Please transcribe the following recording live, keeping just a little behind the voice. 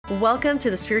Welcome to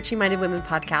the Spiritually Minded Women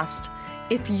podcast.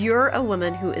 If you're a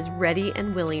woman who is ready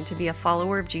and willing to be a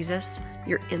follower of Jesus,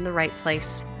 you're in the right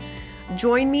place.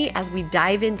 Join me as we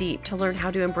dive in deep to learn how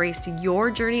to embrace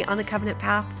your journey on the covenant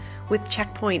path with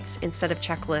checkpoints instead of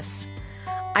checklists.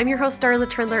 I'm your host, Darla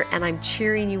Trindler, and I'm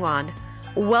cheering you on.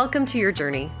 Welcome to your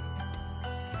journey.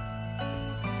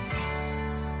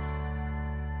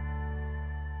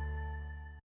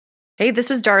 Hey,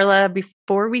 this is Darla.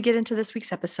 Before we get into this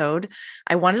week's episode,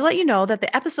 I wanted to let you know that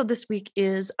the episode this week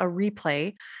is a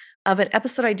replay of an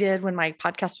episode I did when my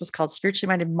podcast was called Spiritually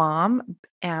Minded Mom,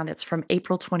 and it's from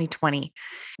April 2020.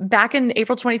 Back in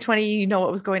April 2020, you know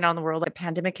what was going on in the world. The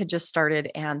pandemic had just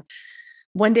started, and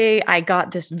one day I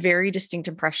got this very distinct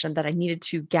impression that I needed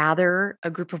to gather a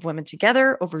group of women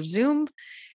together over Zoom,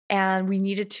 and we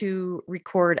needed to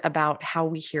record about how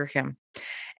we hear him.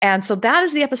 And so that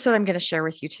is the episode I'm going to share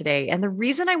with you today. And the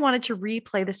reason I wanted to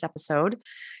replay this episode,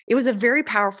 it was a very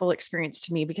powerful experience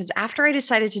to me because after I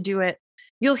decided to do it,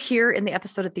 you'll hear in the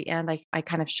episode at the end, I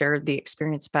kind of shared the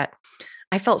experience, but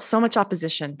I felt so much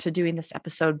opposition to doing this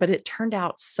episode, but it turned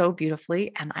out so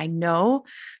beautifully. And I know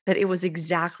that it was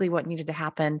exactly what needed to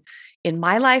happen in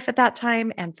my life at that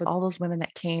time. And for all those women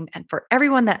that came and for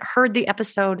everyone that heard the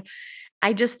episode,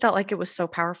 I just felt like it was so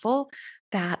powerful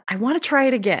that I want to try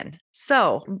it again.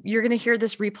 So you're going to hear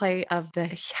this replay of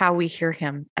the How We Hear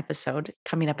Him episode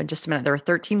coming up in just a minute. There were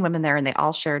 13 women there and they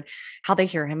all shared how they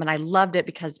hear him. And I loved it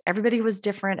because everybody was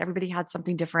different. Everybody had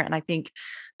something different. And I think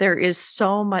there is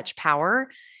so much power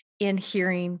in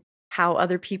hearing how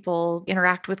other people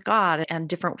interact with God and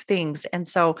different things. And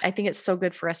so I think it's so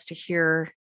good for us to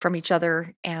hear from each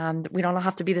other, and we don't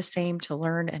have to be the same to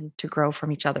learn and to grow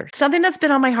from each other. Something that's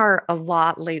been on my heart a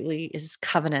lot lately is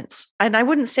covenants. And I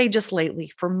wouldn't say just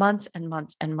lately, for months and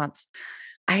months and months,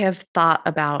 I have thought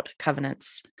about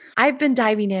covenants. I've been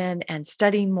diving in and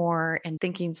studying more and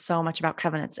thinking so much about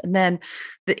covenants. And then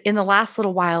in the last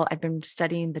little while, I've been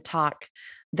studying the talk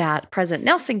that President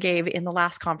Nelson gave in the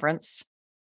last conference.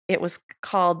 It was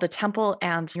called The Temple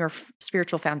and Your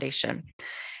Spiritual Foundation.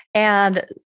 And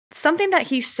something that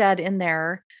he said in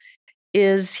there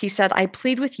is, he said, I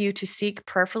plead with you to seek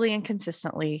prayerfully and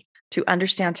consistently to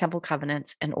understand temple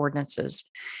covenants and ordinances.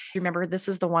 Remember, this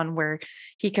is the one where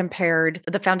he compared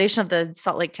the foundation of the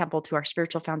Salt Lake Temple to our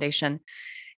spiritual foundation.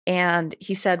 And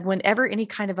he said, whenever any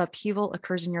kind of upheaval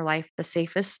occurs in your life, the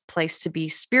safest place to be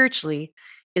spiritually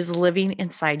is living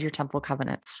inside your temple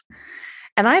covenants.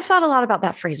 And I've thought a lot about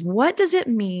that phrase. What does it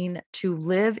mean to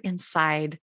live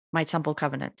inside my temple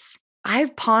covenants?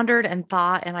 I've pondered and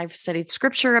thought, and I've studied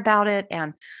scripture about it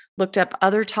and looked up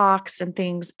other talks and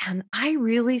things. And I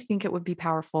really think it would be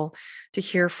powerful to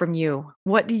hear from you.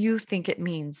 What do you think it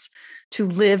means to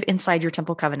live inside your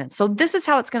temple covenants? So this is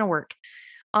how it's going to work.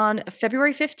 On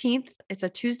February 15th, it's a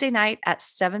Tuesday night at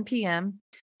 7 p.m.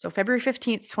 So February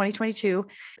 15th, 2022,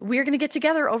 we're going to get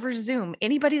together over Zoom.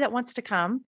 Anybody that wants to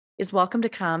come is welcome to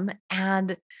come,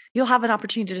 and you'll have an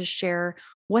opportunity to share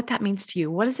what that means to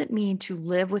you. What does it mean to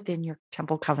live within your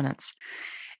temple covenants?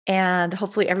 And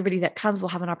hopefully everybody that comes will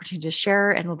have an opportunity to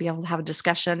share, and we'll be able to have a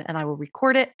discussion, and I will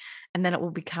record it, and then it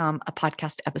will become a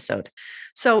podcast episode.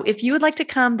 So if you would like to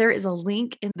come, there is a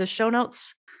link in the show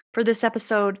notes for this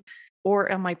episode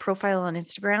or on my profile on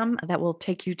Instagram that will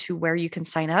take you to where you can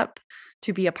sign up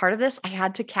to be a part of this. I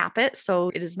had to cap it, so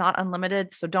it is not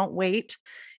unlimited. So don't wait.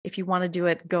 If you want to do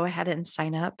it, go ahead and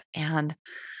sign up. And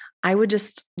I would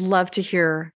just love to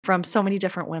hear from so many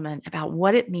different women about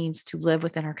what it means to live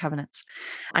within our covenants.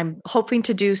 I'm hoping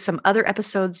to do some other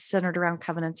episodes centered around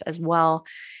covenants as well.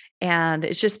 And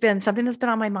it's just been something that's been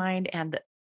on my mind. And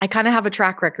I kind of have a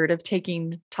track record of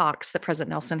taking talks that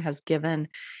President Nelson has given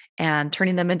and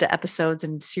turning them into episodes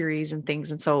and series and things.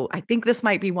 And so I think this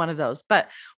might be one of those, but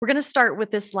we're going to start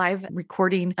with this live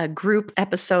recording, a group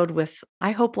episode with,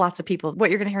 I hope, lots of people. What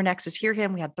you're going to hear next is Hear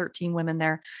Him. We had 13 women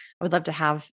there. I would love to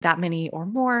have that many or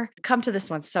more come to this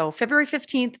one. So February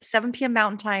 15th, 7 p.m.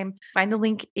 Mountain Time, find the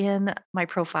link in my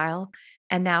profile.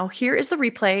 And now here is the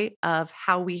replay of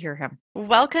How We Hear Him.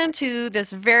 Welcome to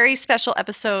this very special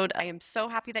episode. I am so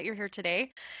happy that you're here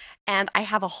today. And I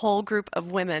have a whole group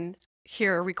of women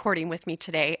here recording with me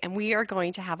today. And we are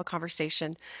going to have a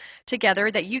conversation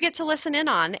together that you get to listen in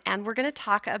on. And we're going to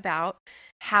talk about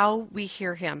how we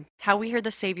hear him, how we hear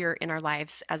the Savior in our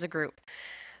lives as a group.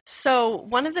 So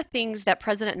one of the things that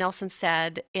President Nelson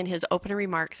said in his opening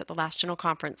remarks at the last General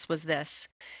Conference was this.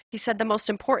 He said, the most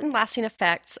important lasting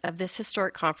effects of this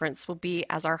historic conference will be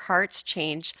as our hearts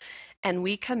change and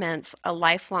we commence a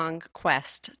lifelong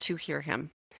quest to hear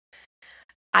him.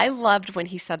 I loved when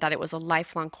he said that it was a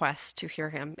lifelong quest to hear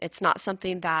him. It's not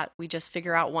something that we just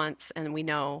figure out once and we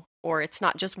know. or it's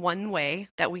not just one way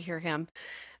that we hear him.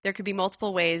 There could be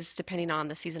multiple ways depending on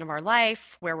the season of our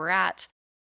life, where we're at,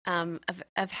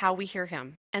 of how we hear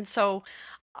him. And so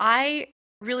I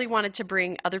really wanted to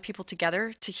bring other people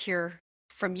together to hear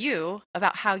from you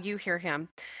about how you hear him.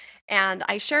 And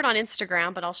I shared on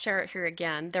Instagram, but I'll share it here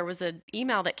again. There was an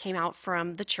email that came out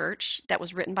from the church that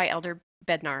was written by Elder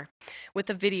Bednar with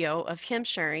a video of him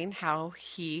sharing how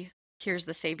he hears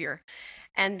the Savior.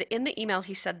 And in the email,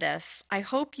 he said this: I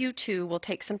hope you too will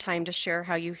take some time to share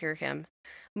how you hear him.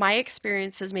 My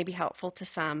experiences may be helpful to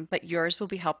some, but yours will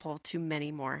be helpful to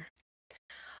many more.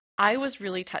 I was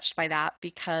really touched by that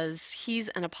because he's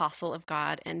an apostle of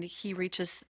God and he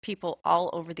reaches people all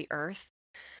over the earth,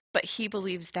 but he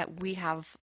believes that we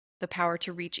have the power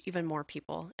to reach even more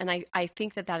people. And I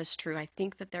think that that is true. I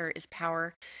think that there is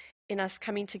power in us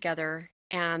coming together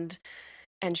and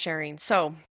sharing.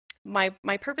 So my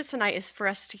purpose tonight is for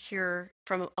us to hear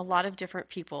from a lot of different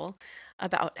people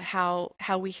about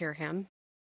how we hear him.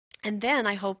 And then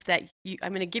I hope that I'm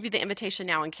going to give you the invitation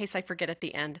now in case I forget at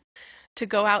the end to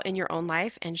go out in your own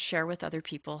life and share with other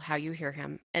people how you hear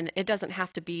him. And it doesn't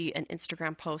have to be an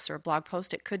Instagram post or a blog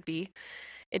post. It could be.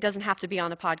 It doesn't have to be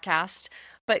on a podcast,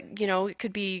 but it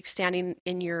could be standing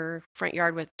in your front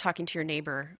yard with talking to your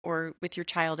neighbor or with your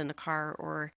child in the car,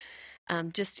 or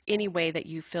just any way that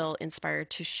you feel inspired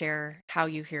to share how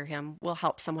you hear him will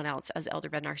help someone else, as Elder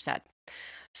Bednar said.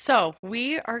 So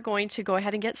we are going to go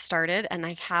ahead and get started, and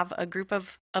I have a group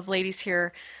of ladies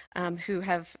here who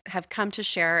have come to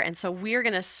share, and so we are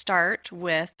going to start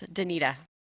with Danita.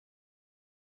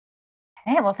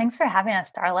 Hey, well, thanks for having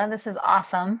us, Darla. This is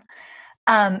awesome.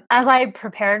 As I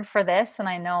prepared for this, and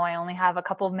I know I only have a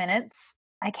couple of minutes,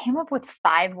 I came up with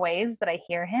 5 ways that I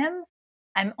hear him.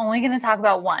 I'm only going to talk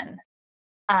about one,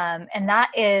 and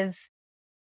that is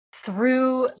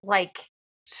through like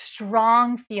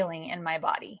strong feeling in my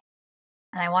body.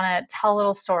 And I want to tell a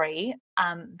little story.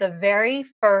 The very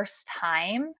first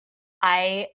time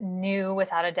I knew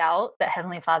without a doubt that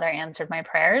Heavenly Father answered my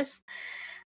prayers,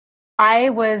 I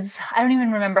don't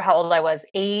even remember how old I was,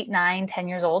 8, 9, 10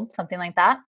 years old, something like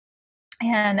that.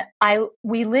 And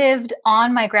we lived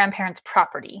on my grandparents'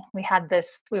 property.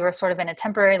 We were sort of in a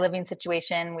temporary living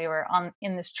situation. We were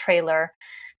in this trailer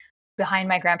behind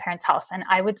my grandparents' house. And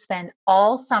I would spend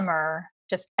all summer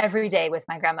just every day with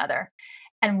my grandmother.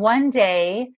 And one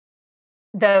day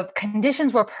the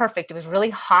conditions were perfect. It was really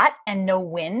hot and no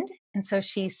wind. And so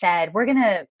she said, "We're going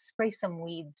to spray some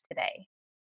weeds today."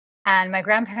 And my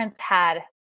grandparents had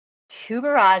 2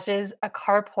 garages, a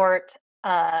carport,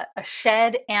 a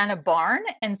shed, and a barn.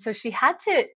 And so she had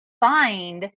to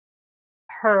find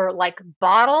her like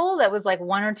bottle that was like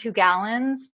 1 or 2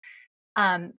 gallons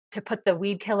to put the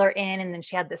weed killer in. And then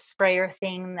she had this sprayer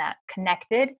thing that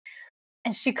connected,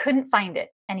 and she couldn't find it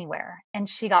anywhere. And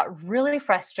she got really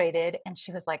frustrated and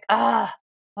she was like,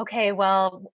 okay,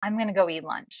 well, I'm going to go eat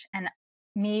lunch. And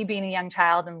me being a young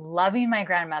child and loving my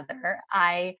grandmother,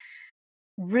 I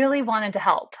really wanted to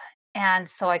help. And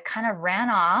so I kind of ran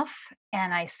off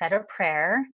and I said a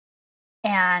prayer,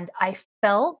 and I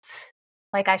felt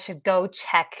like I should go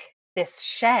check this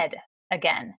shed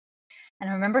again. And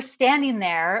I remember standing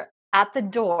there at the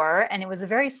door, and it was a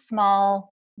very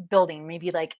small building,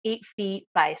 maybe like 8 feet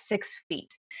by 6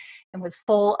 feet, and was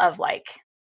full of like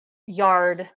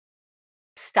yard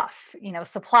stuff,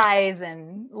 supplies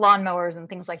and lawnmowers and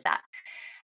things like that.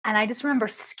 And I just remember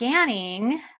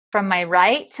scanning from my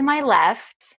right to my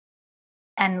left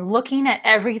and looking at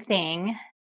everything.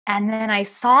 And then I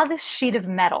saw this sheet of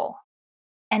metal.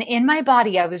 And in my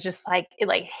body, I was just like, it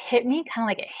like hit me, kind of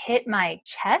like it hit my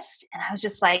chest. And I was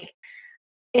just like,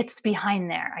 it's behind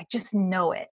there. I just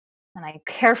know it. And I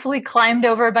carefully climbed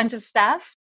over a bunch of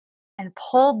stuff and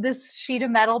pulled this sheet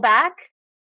of metal back.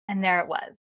 And there it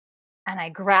was. And I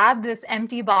grabbed this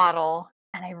empty bottle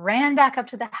and I ran back up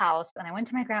to the house and I went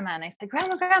to my grandma and I said,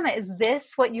 Grandma, is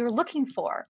this what you were looking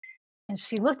for? And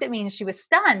she looked at me and she was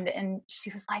stunned and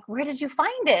she was like, where did you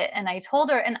find it? And I told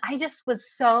her, and I just was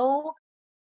so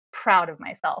proud of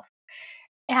myself.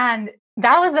 And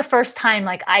that was the first time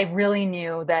like I really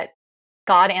knew that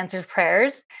God answers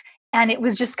prayers. And it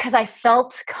was just because I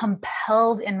felt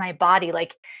compelled in my body,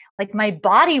 like my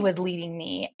body was leading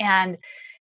me. And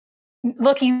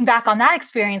looking back on that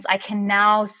experience, I can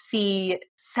now see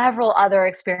several other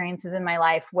experiences in my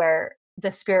life where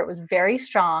the spirit was very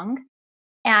strong.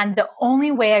 And the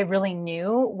only way I really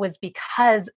knew was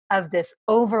because of this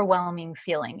overwhelming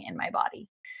feeling in my body.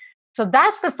 So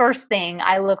that's the first thing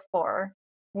I look for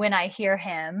when I hear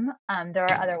him. There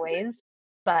are other ways,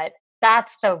 but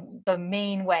that's the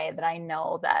main way that I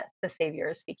know that the Savior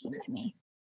is speaking to me.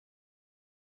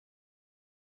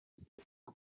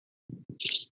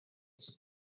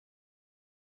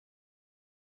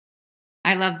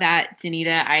 I love that,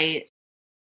 Danita.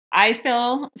 I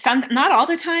feel not all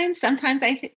the time. Sometimes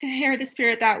I hear the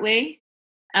Spirit that way.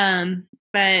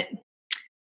 But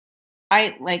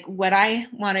what I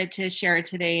wanted to share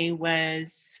today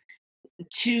was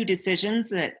 2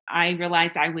 decisions that I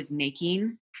realized I was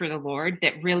making for the Lord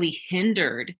that really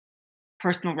hindered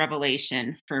personal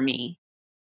revelation for me.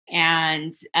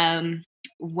 And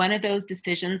one of those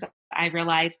decisions I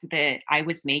realized that I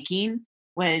was making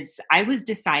was I was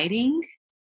deciding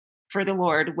for the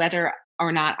Lord whether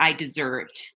or not I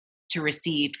deserved to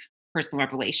receive personal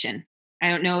revelation. I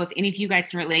don't know if any of you guys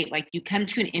can relate. Like, you come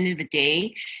to an end of the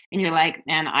day and you're like,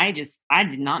 man, I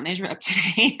did not measure up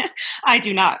today. I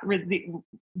do not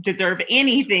deserve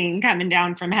anything coming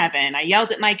down from heaven. I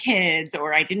yelled at my kids,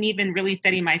 or I didn't even really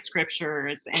study my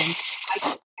scriptures. And I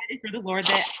decided for the Lord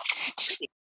that.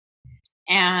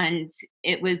 And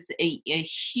it was a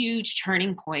huge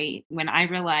turning point when I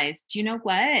realized, you know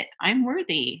what? I'm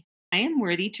worthy. I am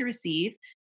worthy to receive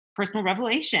personal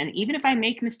revelation, even if I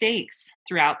make mistakes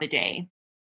throughout the day.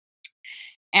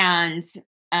 And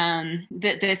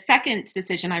the second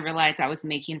decision I realized I was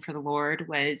making for the Lord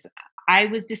was I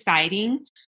was deciding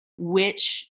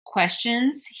which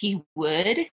questions he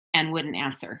would and wouldn't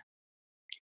answer.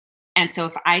 And so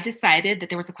if I decided that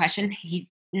there was a question he's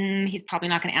probably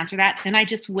not going to answer that, then I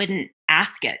just wouldn't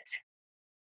ask it.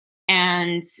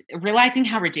 And realizing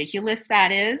how ridiculous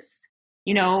that is,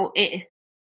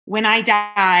 when I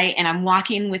die and I'm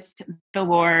walking with the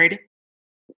Lord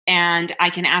and I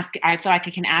feel like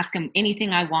I can ask him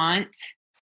anything I want,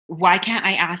 why can't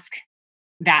I ask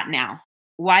that now?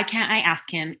 Why can't I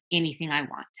ask him anything I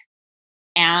want?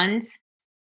 And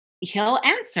he'll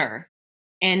answer,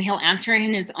 and he'll answer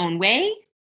in his own way.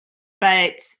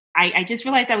 But I just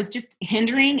realized I was just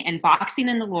hindering and boxing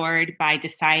in the Lord by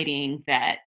deciding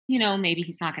that, maybe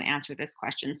he's not going to answer this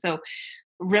question. So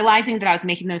realizing that I was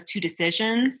making those 2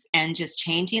 decisions and just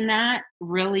changing that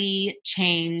really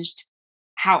changed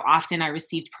how often I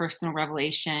received personal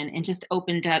revelation and just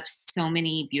opened up so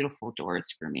many beautiful doors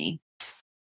for me.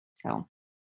 So.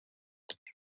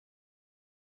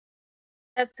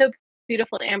 That's so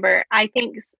beautiful, Amber. I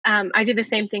think I do the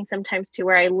same thing sometimes too,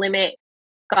 where I limit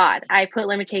God. I put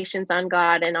limitations on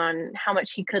God and on how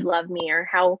much he could love me or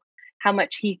how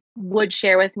much he would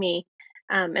share with me.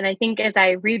 And I think as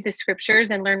I read the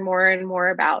scriptures and learn more and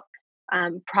more about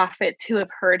prophets who have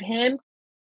heard him,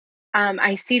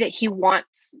 I see that he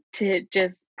wants to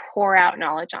just pour out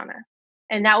knowledge on us.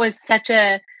 And that was such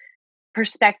a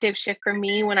perspective shift for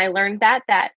me when I learned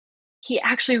that he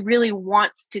actually really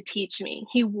wants to teach me.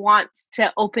 He wants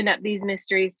to open up these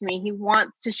mysteries to me. He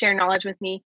wants to share knowledge with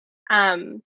me. That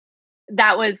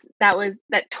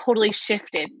totally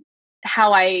shifted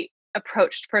how I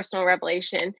approached personal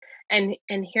revelation and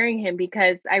hearing him,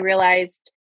 because I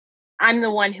realized I'm the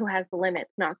one who has the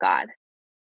limits, not God.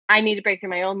 I need to break through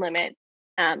my own limit.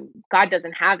 God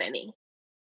doesn't have any.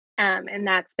 And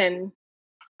that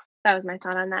was my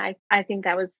thought on that. I think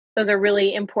those are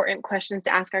really important questions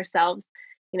to ask ourselves.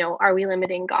 Are we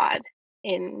limiting God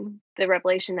in the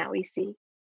revelation that we see?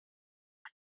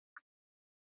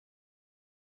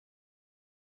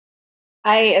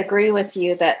 I agree with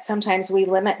you that sometimes we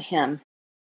limit him.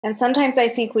 And sometimes I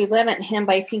think we limit him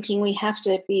by thinking we have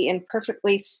to be in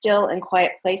perfectly still and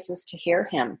quiet places to hear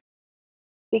him.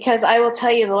 Because I will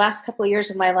tell you, the last couple of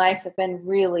years of my life have been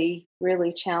really,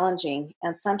 really challenging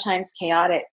and sometimes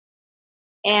chaotic.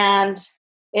 And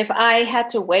if I had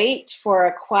to wait for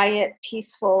a quiet,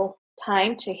 peaceful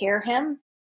time to hear him,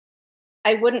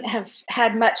 I wouldn't have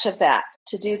had much of that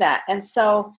to do that.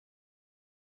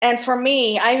 And for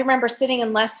me, I remember sitting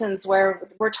in lessons where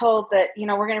we're told that, we're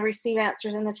going to receive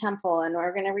answers in the temple and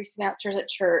we're going to receive answers at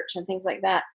church and things like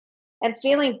that. And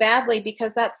feeling badly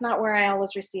because that's not where I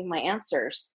always receive my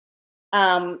answers.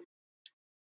 And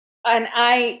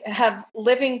I have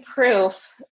living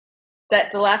proof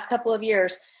that the last couple of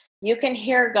years, you can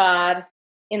hear God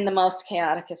in the most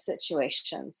chaotic of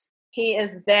situations. He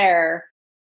is there,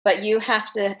 but you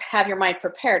have to have your mind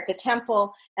prepared. The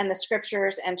temple and the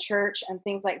scriptures and church and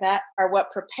things like that are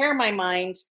what prepare my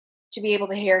mind to be able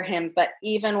to hear him. But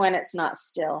even when it's not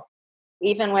still,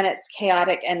 even when it's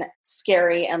chaotic and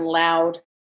scary and loud,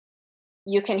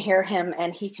 you can hear him,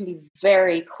 and he can be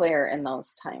very clear in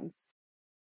those times.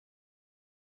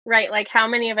 Right. Like, how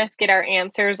many of us get our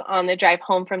answers on the drive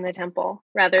home from the temple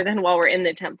rather than while we're in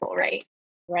the temple, right?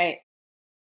 Right.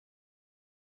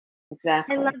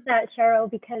 Exactly. I love that, Cheryl,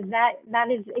 because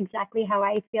that is exactly how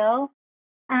I feel.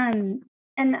 And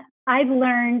I've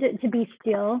learned to be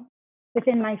still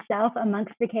within myself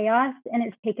amongst the chaos, and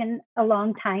it's taken a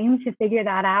long time to figure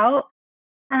that out.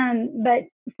 But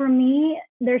for me,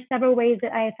 there's several ways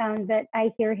that I have found that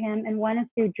I hear him, and one is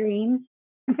through dreams.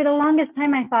 And for the longest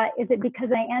time, I thought, is it because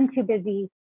I am too busy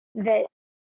that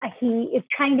he is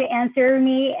trying to answer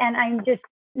me and I'm just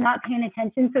not paying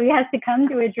attention? So he has to come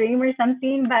to a dream or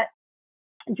something. But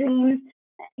dreams,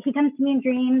 he comes to me in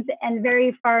dreams and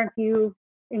very far and few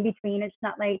in between. It's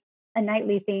not like a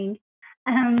nightly thing.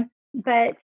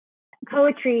 But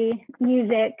poetry,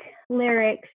 music,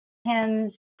 lyrics,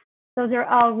 hymns, those are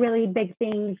all really big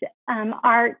things.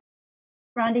 Art,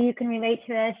 Rhonda, you can relate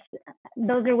to this.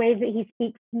 Those are ways that he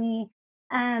speaks to me.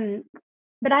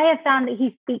 But I have found that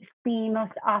he speaks to me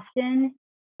most often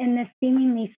in the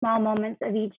seemingly small moments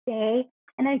of each day.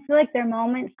 And I feel like they're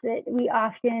moments that we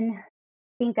often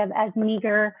think of as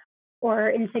meager or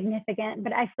insignificant,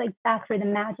 but I feel like that's where the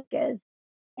magic is.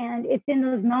 And it's in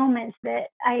those moments that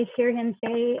I hear him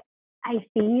say, I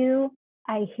see you,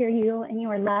 I hear you, and you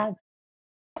are loved.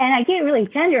 And I get really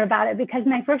tender about it because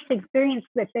my first experience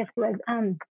with this was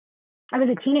I was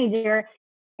a teenager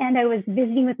and I was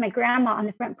visiting with my grandma on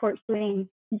the front porch swing.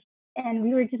 And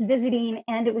we were just visiting,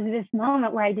 and it was this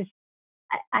moment where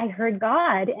I heard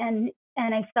God and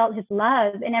I felt his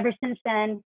love. And ever since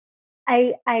then,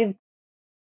 I've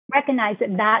recognized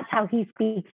that that's how he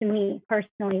speaks to me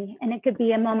personally. And it could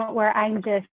be a moment where I'm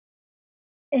just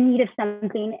in need of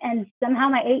something, and somehow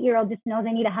my 8-year-old just knows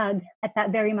I need a hug at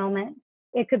that very moment.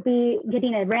 It could be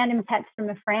getting a random text from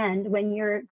a friend when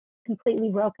you're completely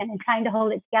broken and trying to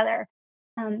hold it together.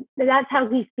 But that's how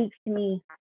he speaks to me.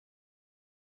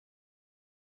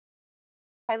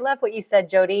 I love what you said,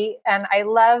 Jody. And I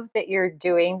love that you're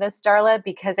doing this, Darla,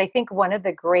 because I think one of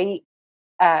the great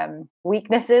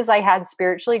weaknesses I had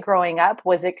spiritually growing up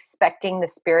was expecting the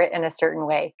Spirit in a certain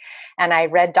way. And I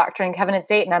read Doctrine and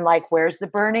Covenants 8 and I'm like, where's the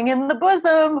burning in the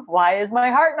bosom? Why is my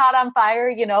heart not on fire?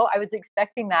 You know, I was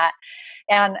expecting that.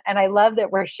 And I love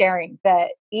that we're sharing that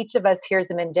each of us hears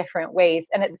him in different ways.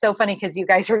 And it's so funny because you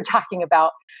guys were talking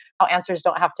about how answers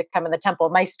don't have to come in the temple.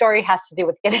 My story has to do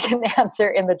with getting an answer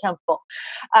in the temple.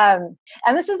 And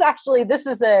this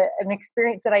is an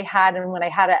experience that I had. And when I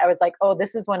had it, I was like, oh,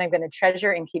 this is one I'm going to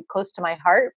treasure and keep close to my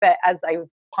heart. But as I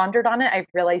pondered on it, I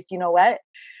realized, you know what?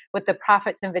 With the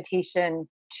prophet's invitation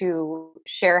to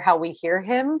share how we hear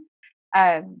him,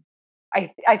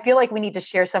 I feel like we need to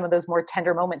share some of those more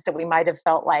tender moments that we might have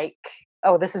felt like,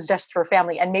 oh, this is just for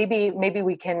family, and maybe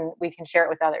we can share it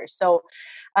with others. So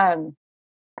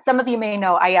some of you may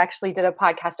know I actually did a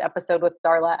podcast episode with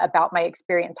Darla about my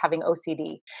experience having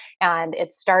OCD. And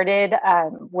it started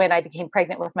when I became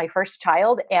pregnant with my first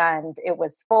child, and it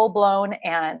was full blown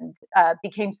and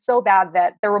became so bad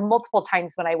that there were multiple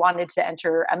times when I wanted to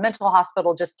enter a mental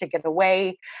hospital just to get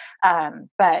away.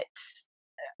 But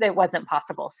it wasn't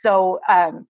possible. So,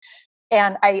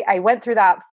 and I went through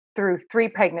that through 3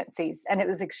 pregnancies, and it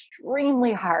was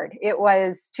extremely hard. It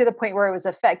was to the point where it was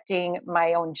affecting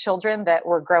my own children that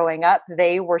were growing up.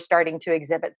 They were starting to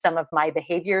exhibit some of my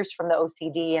behaviors from the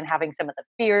OCD and having some of the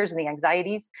fears and the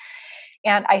anxieties.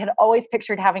 And I had always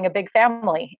pictured having a big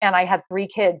family, and I had 3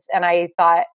 kids, and I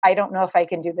thought, I don't know if I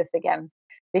can do this again.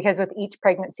 Because with each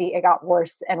pregnancy, it got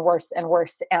worse and worse and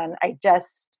worse. And I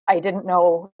didn't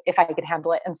know if I could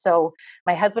handle it. And so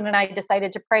my husband and I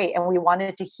decided to pray, and we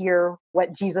wanted to hear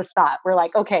what Jesus thought. We're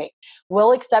like, okay,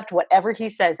 we'll accept whatever he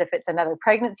says. If it's another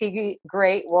pregnancy,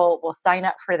 great, we'll sign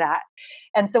up for that.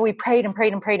 And so we prayed and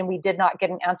prayed and prayed, and we did not get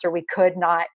an answer. We could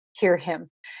not hear him.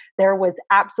 There was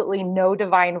absolutely no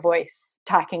divine voice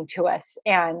talking to us.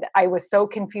 And I was so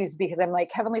confused because I'm like,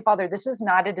 Heavenly Father, this is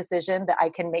not a decision that I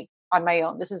can make on my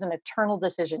own. This is an eternal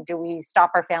decision. Do we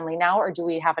stop our family now, or do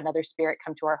we have another spirit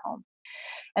come to our home?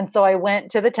 And so I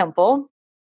went to the temple,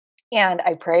 and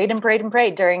I prayed and prayed and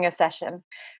prayed during a session,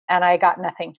 and I got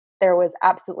nothing. There was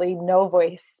absolutely no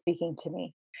voice speaking to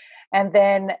me. And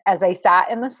then as I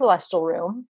sat in the celestial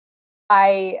room,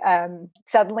 I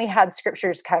suddenly had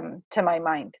scriptures come to my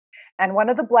mind. And one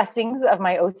of the blessings of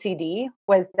my OCD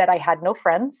was that I had no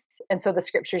friends. And so the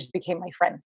scriptures became my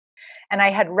friends. And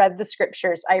I had read the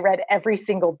scriptures. I read every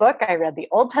single book. I read the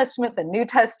Old Testament, the New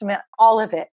Testament, all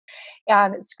of it.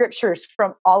 And scriptures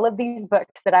from all of these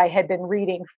books that I had been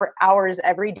reading for hours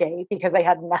every day because I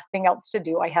had nothing else to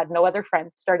do. I had no other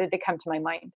friends, started to come to my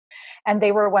mind. And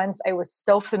they were ones I was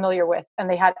so familiar with, and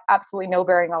they had absolutely no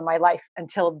bearing on my life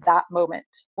until that moment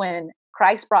when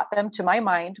Christ brought them to my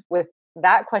mind with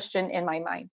that question in my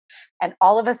mind. And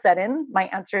all of a sudden, my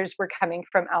answers were coming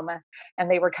from Alma,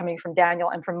 and they were coming from Daniel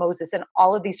and from Moses and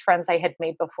all of these friends I had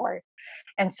made before.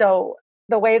 And so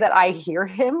the way that I hear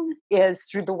him is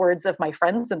through the words of my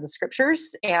friends in the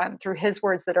scriptures and through his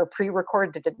words that are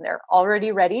pre-recorded and they're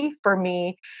already ready for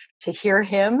me to hear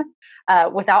him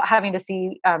without having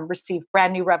to receive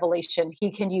brand new revelation.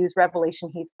 He can use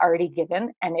revelation he's already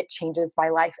given, and it changes my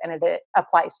life, and it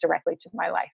applies directly to my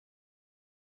life.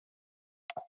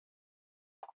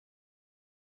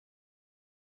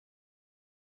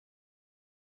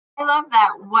 I love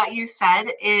that what you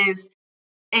said is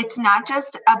it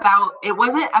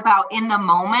wasn't about in the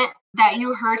moment that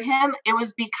you heard him. It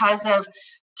was because of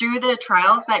through the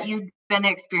trials that you've been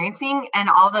experiencing and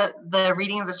all the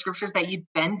reading of the scriptures that you've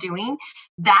been doing.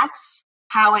 That's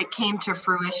how it came to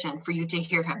fruition for you to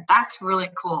hear him. That's really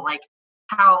cool. Like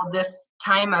how this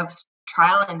time of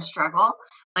trial and struggle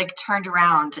like turned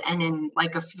around and in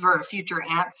like for a future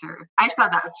answer. I just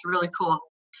thought that's really cool.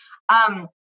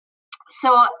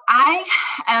 So I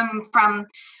am from,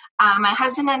 my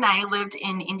husband and I lived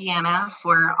in Indiana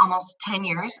for almost 10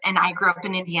 years, and I grew up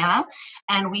in Indiana,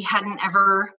 and we hadn't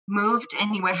ever moved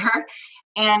anywhere.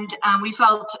 And we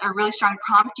felt a really strong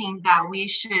prompting that we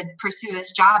should pursue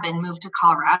this job and move to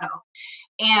Colorado.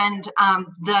 And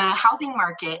the housing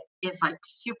market is like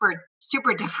super,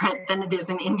 super different than it is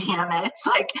in Indiana. It's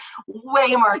like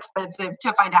way more expensive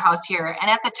to find a house here. And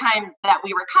at the time that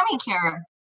we were coming here,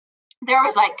 there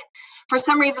was like, for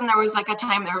some reason, there was like a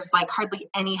time there was like hardly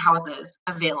any houses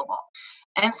available.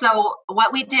 And so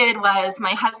what we did was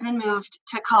my husband moved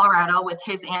to Colorado with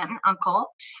his aunt and uncle,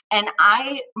 and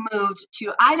I moved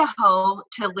to Idaho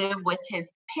to live with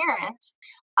his parents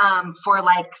for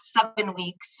like 7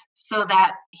 weeks so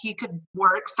that he could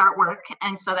start work,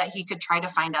 and so that he could try to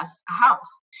find us a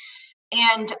house.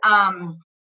 And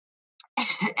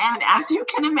and as you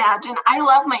can imagine, I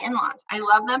love my in-laws. I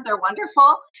love them. They're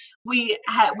wonderful. We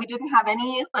didn't have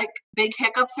any like big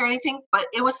hiccups or anything, but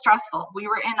it was stressful. We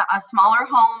were in a smaller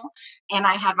home, and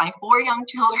I had my 4 young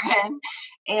children,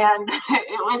 and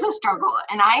it was a struggle.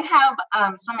 And I have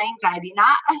some anxiety,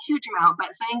 not a huge amount,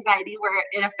 but some anxiety where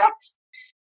it affects,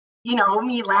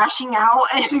 me lashing out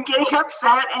and getting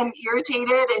upset and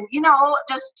irritated and,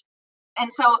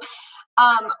 and so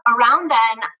around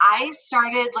then, I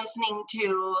started listening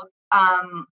to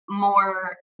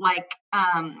more like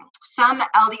some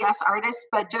LDS artists,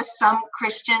 but just some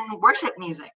Christian worship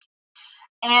music.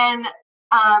 And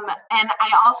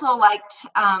I also liked,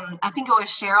 I think it was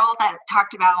Cheryl that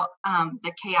talked about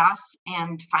the chaos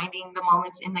and finding the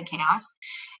moments in the chaos.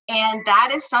 And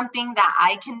that is something that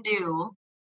I can do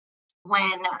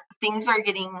when things are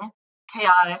getting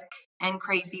chaotic and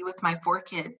crazy with my 4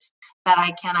 kids that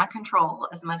I cannot control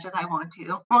as much as I want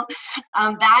to.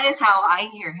 That is how I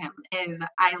hear him. Is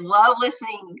I love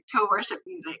listening to worship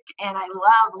music, and I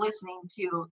love listening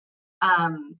to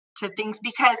things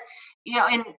because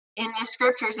in the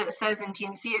scriptures it says in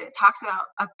TNC it talks about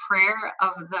a prayer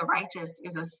of the righteous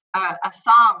is a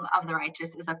song of the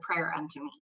righteous is a prayer unto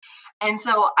me. And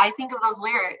so I think of those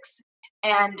lyrics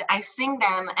and I sing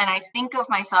them and I think of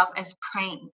myself as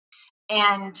praying.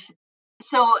 And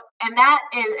so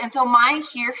my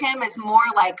hear him is more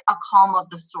like a calm of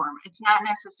the storm. It's not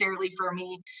necessarily for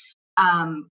me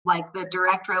like the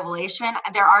direct revelation.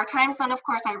 There are times when, of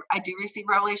course, I do receive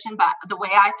revelation, but the way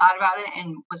I thought about it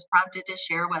and was prompted to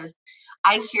share was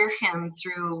I hear him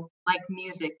through like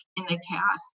music in the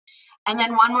chaos. And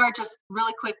then one more just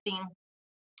really quick thing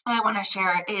I want to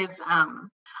share is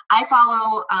I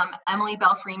follow Emily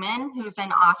Bell Freeman, who's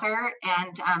an author,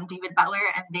 and David Butler,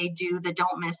 and they do the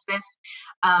Don't Miss This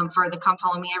for the Come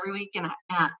Follow Me every week and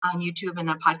on YouTube and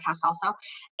a podcast also.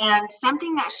 And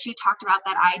something that she talked about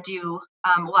that I do,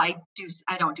 I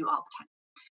don't do all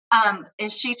the time,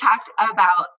 is she talked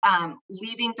about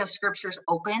leaving the scriptures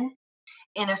open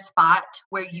in a spot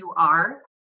where you are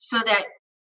so that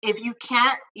if you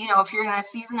can't, if you're in a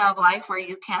season of life where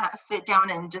you can't sit down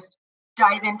and just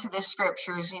dive into the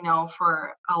scriptures,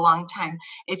 for a long time,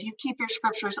 if you keep your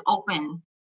scriptures open,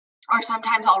 or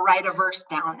sometimes I'll write a verse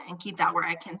down and keep that where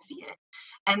I can see it.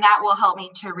 And that will help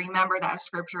me to remember that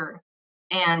scripture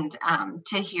and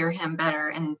to hear him better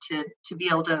and to be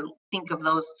able to think of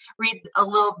those, read a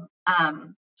little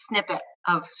snippet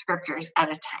of scriptures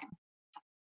at a time.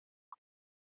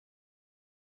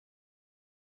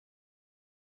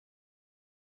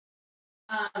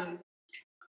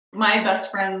 My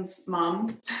best friend's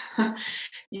mom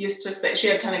used to say, she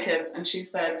had a ton of kids, and she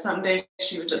said someday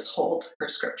she would just hold her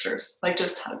scriptures, like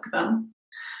just hug them.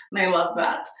 And I love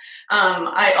that.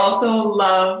 I also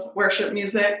love worship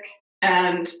music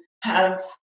and have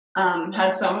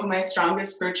had some of my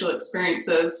strongest spiritual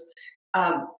experiences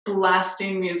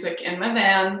blasting music in my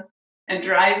van and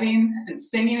driving and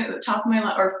singing at the top of my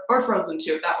lungs, or Frozen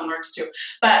too. That one works too.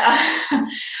 But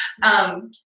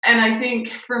and I think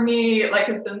for me, like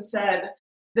has been said,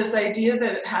 this idea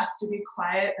that it has to be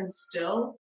quiet and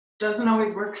still doesn't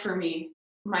always work for me.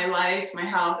 My life, my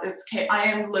house, I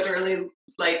am literally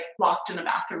like locked in a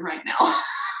bathroom right now,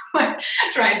 like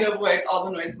trying to avoid all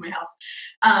the noise in my house.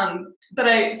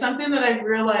 But something that I've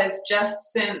realized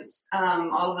just since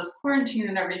all of this quarantine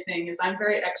and everything is I'm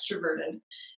very extroverted.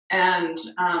 And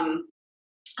I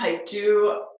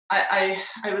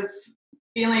was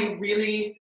feeling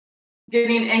really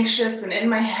getting anxious and in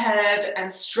my head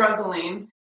and struggling.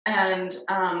 And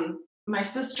my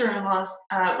sister-in-law,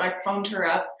 I phoned her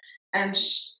up and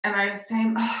I was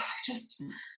saying,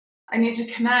 I need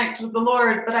to connect with the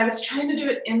Lord, but I was trying to do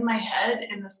it in my head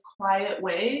in this quiet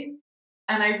way.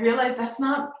 And I realized that's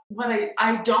not what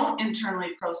I don't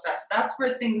internally process. That's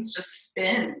where things just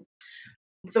spin.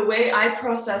 The way I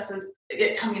process is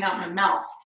it coming out my mouth.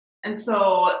 And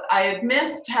so I had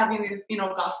missed having these,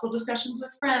 gospel discussions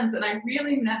with friends, and I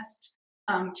really missed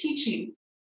teaching.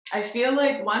 I feel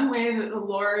like one way that the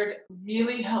Lord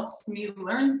really helps me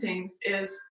learn things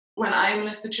is when I'm in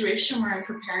a situation where I'm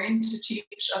preparing to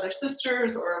teach other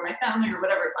sisters or my family or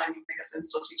whatever. I guess I'm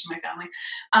still teaching my family.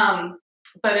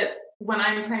 But it's when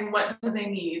I'm praying, what do they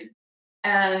need?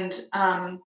 And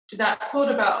that quote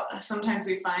about sometimes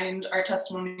we find our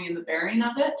testimony in the bearing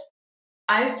of it.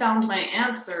 I found my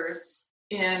answers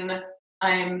in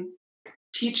I'm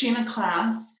teaching a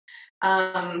class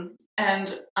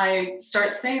and I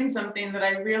start saying something that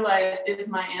I realize is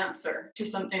my answer to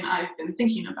something I've been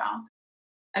thinking about.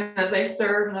 And as I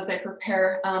serve and as I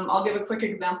prepare, I'll give a quick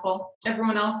example.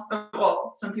 Everyone else,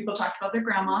 some people talked about their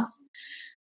grandmas.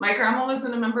 My grandma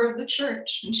wasn't a member of the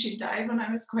church, and she died when I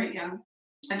was quite young.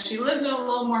 And she lived in a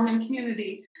little Mormon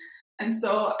community. And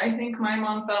so I think my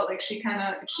mom felt like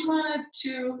if she wanted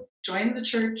to join the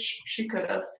church, she could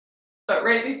have. But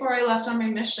right before I left on my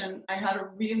mission, I had a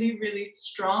really, really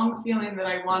strong feeling that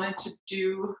I wanted to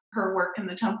do her work in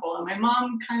the temple. And my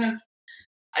mom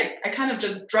I kind of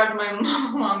just drugged my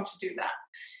mom to do that.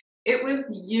 It was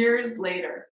years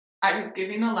later. I was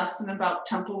giving a lesson about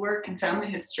temple work and family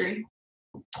history.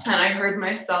 And I heard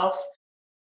myself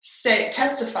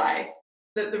testify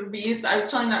that the reason I was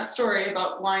telling that story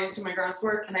about wanting to do my grandma's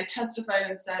work, and I testified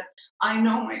and said, I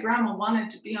know my grandma wanted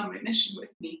to be on my mission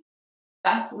with me.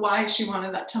 That's why she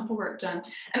wanted that temple work done.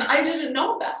 And I didn't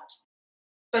know that.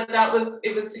 But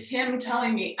it was him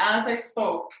telling me as I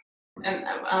spoke, and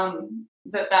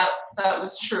that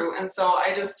was true. And so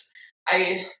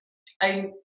I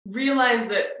realized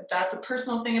that that's a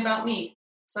personal thing about me.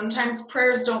 Sometimes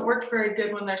prayers don't work very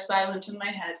good when they're silent in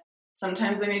my head.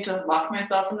 Sometimes I need to lock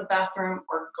myself in the bathroom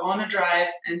or go on a drive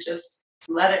and just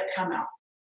let it come out.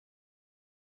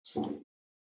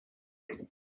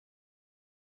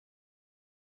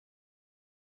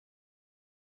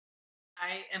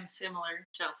 I am similar,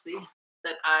 Chelsea,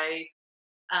 that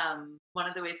one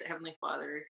of the ways that Heavenly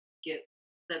Father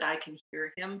that I can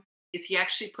hear him is he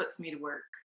actually puts me to work.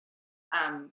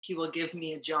 He will give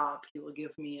me a job. He will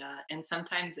give me and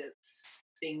sometimes it's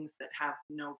things that have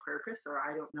no purpose or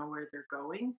I don't know where they're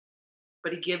going,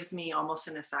 but he gives me almost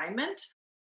an assignment.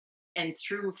 And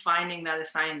through finding that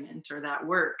assignment or that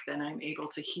work, then I'm able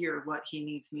to hear what he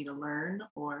needs me to learn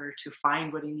or to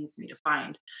find what he needs me to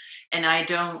find. And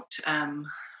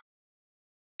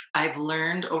I've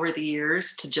learned over the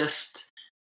years to just,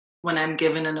 when I'm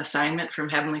given an assignment from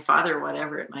Heavenly Father,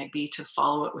 whatever it might be, to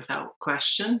follow it without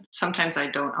question. Sometimes I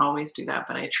don't always do that,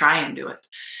 but I try and do it.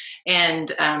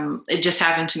 And it just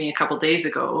happened to me a couple days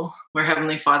ago where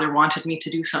Heavenly Father wanted me to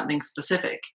do something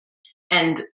specific.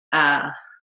 And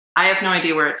I have no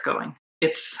idea where it's going.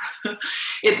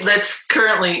 That's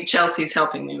currently Chelsea's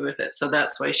helping me with it. So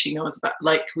that's why she knows about,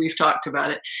 like we've talked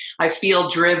about it. I feel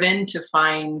driven to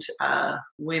find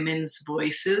women's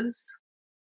voices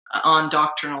on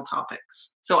doctrinal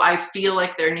topics. So I feel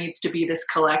like there needs to be this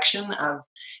collection of,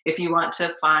 if you want to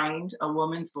find a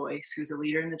woman's voice who's a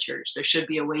leader in the church, there should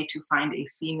be a way to find a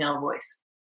female voice.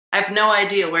 I have no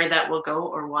idea where that will go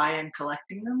or why I'm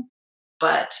collecting them,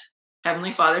 but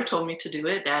Heavenly Father told me to do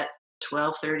it at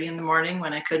 12:30 in the morning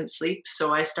when I couldn't sleep,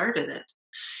 so I started it.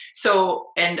 So,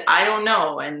 and I don't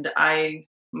know, and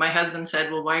my husband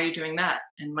said, well, why are you doing that?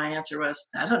 And my answer was,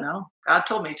 I don't know. God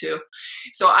told me to.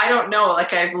 So I don't know.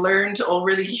 Like I've learned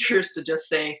over the years to just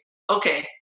say, okay,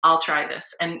 I'll try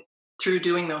this. And through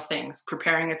doing those things,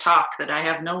 preparing a talk that I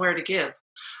have nowhere to give,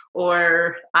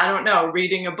 or I don't know,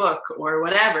 reading a book or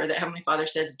whatever, that Heavenly Father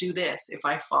says, do this. If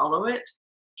I follow it,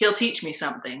 he'll teach me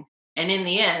something. And in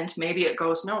the end, maybe it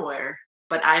goes nowhere,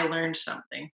 but I learned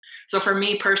something. So for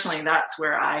me personally, that's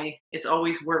where it's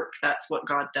always work. That's what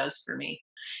God does for me.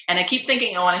 And I keep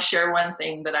thinking I want to share one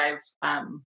thing that I've,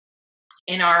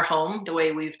 in our home, the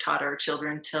way we've taught our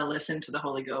children to listen to the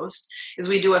Holy Ghost is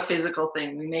we do a physical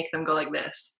thing. We make them go like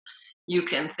this. You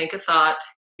can think a thought,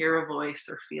 hear a voice,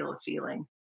 or feel a feeling.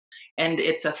 And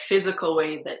it's a physical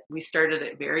way that we started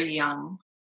it very young,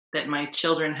 that my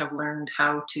children have learned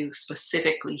how to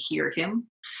specifically hear him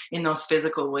in those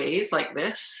physical ways like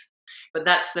this. But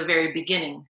that's the very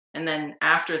beginning. And then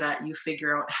after that, you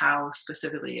figure out how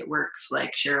specifically it works,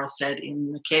 like Cheryl said,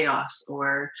 in the chaos,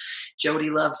 or Jody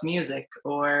loves music,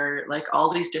 or like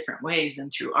all these different ways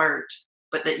and through art,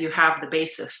 but that you have the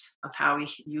basis of how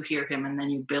you hear him, and then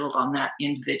you build on that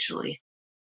individually.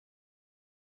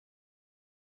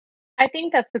 I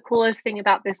think that's the coolest thing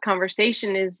about this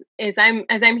conversation is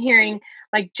I'm hearing,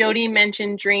 like, Jody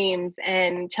mentioned dreams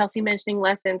and Chelsea mentioning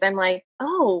lessons. I'm like,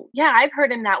 oh yeah, I've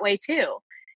heard him that way too.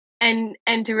 And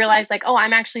to realize, like, oh,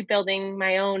 I'm actually building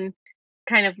my own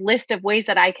kind of list of ways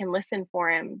that I can listen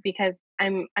for him, because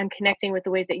I'm connecting with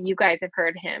the ways that you guys have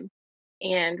heard him,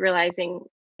 and realizing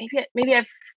maybe I've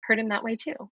heard him that way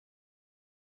too.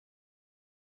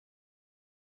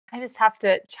 I just have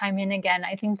to chime in again.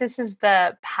 I think this is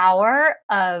the power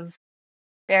of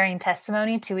bearing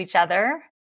testimony to each other.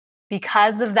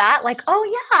 Because of that, like,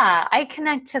 oh yeah, I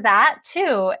connect to that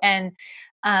too. And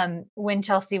when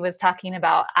Chelsea was talking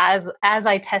about as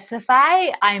I testify,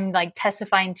 I'm like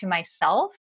testifying to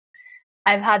myself.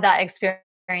 I've had that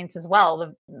experience as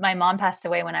well. My mom passed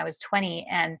away when I was 20,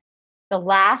 and the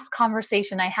last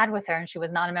conversation I had with her, and she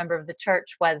was not a member of the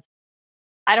church, was,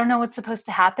 I don't know what's supposed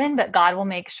to happen, but God will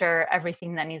make sure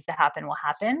everything that needs to happen will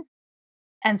happen.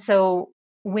 And so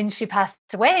when she passed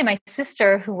away, my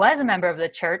sister, who was a member of the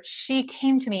church, she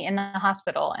came to me in the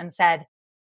hospital and said,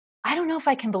 I don't know if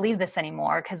I can believe this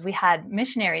anymore, because we had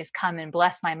missionaries come and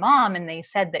bless my mom, and they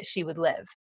said that she would live.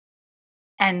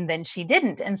 And then she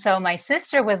didn't. And so my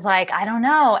sister was like, I don't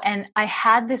know. And I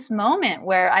had this moment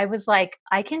where I was like,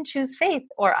 I can choose faith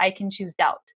or I can choose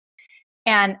doubt.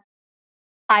 And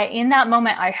in that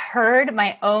moment, I heard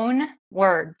my own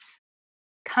words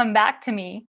come back to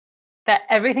me, that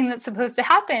everything that's supposed to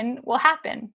happen will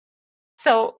happen.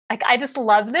 So like, I just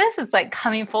love this. It's like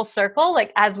coming full circle.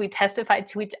 Like, as we testify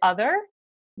to each other,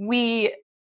 we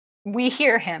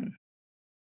hear him.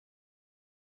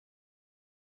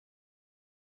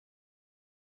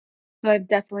 So I've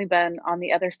definitely been on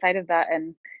the other side of that.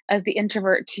 And as the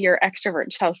introvert to your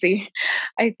extrovert, Chelsea,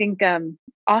 I think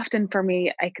often for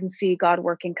me, I can see God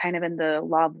working kind of in the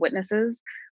law of witnesses,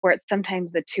 where it's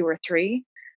sometimes the two or three,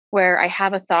 where I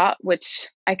have a thought, which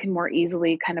I can more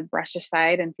easily kind of brush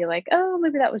aside and feel like, oh,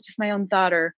 maybe that was just my own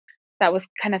thought, or that was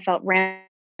kind of felt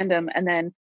random. And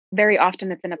then very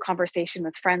often it's in a conversation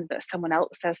with friends that someone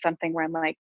else says something where I'm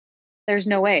like, there's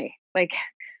no way. Like,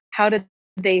 how did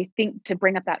they think to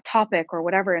bring up that topic or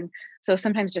whatever? And so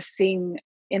sometimes just seeing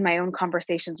in my own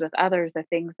conversations with others the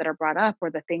things that are brought up or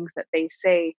the things that they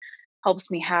say helps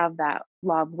me have that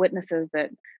law of witnesses that,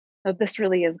 oh, this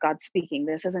really is God speaking.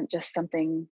 This isn't just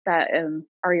something that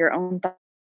are your own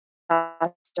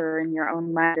thoughts or in your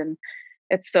own mind. And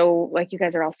it's so, like you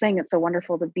guys are all saying, it's so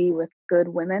wonderful to be with good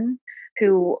women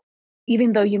who,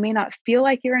 even though you may not feel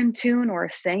like you're in tune or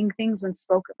saying things when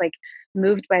spoke, like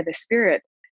moved by the Spirit,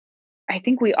 I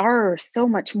think we are so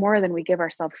much more than we give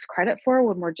ourselves credit for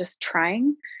when we're just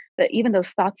trying. That even those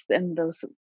thoughts and those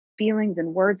feelings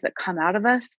and words that come out of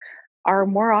us are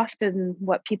more often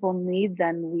what people need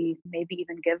than we maybe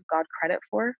even give God credit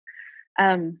for.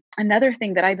 Another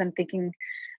thing that I've been thinking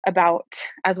about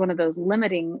as one of those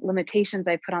limitations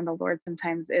I put on the Lord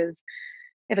sometimes is,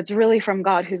 if it's really from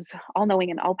God, who's all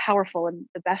knowing and all powerful and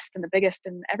the best and the biggest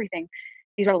and everything,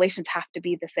 these relations have to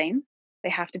be the same. They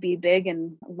have to be big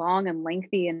and long and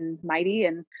lengthy and mighty.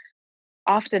 And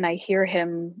often I hear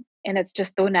him and it's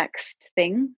just the next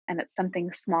thing, and it's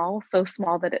something small, so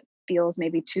small that it feels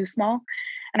maybe too small.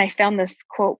 And I found this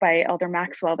quote by Elder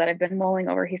Maxwell that I've been mulling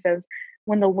over. He says,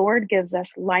 when the Lord gives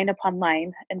us line upon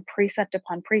line and precept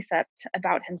upon precept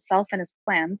about himself and his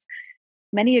plans,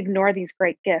 many ignore these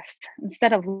great gifts.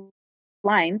 Instead of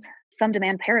lines, some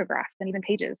demand paragraphs and even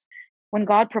pages. When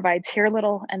God provides here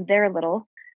little and there little,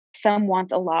 some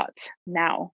want a lot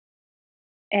now.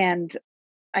 And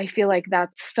I feel like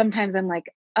that's sometimes I'm like,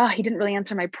 oh, he didn't really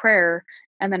answer my prayer.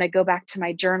 And then I go back to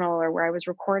my journal or where I was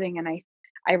recording and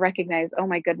I recognize, oh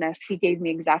my goodness, he gave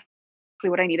me exactly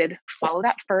what I needed. Follow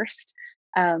that first.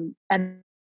 And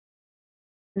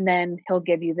then he'll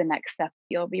give you the next step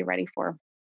you'll be ready for.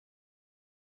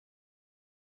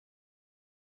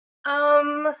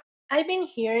 I've been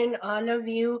hearing all of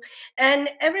you, and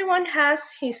everyone has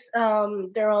his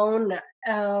their own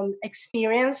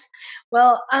experience.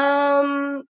 Well,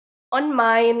 on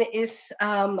mine is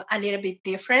a little bit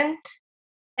different.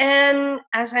 And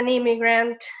as an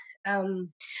immigrant,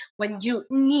 when you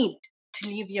need to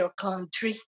leave your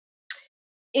country,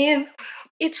 and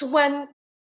it's when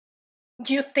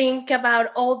you think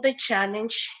about all the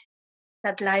challenge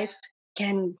that life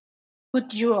can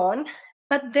put you on.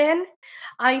 But then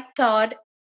I thought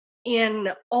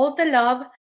in all the love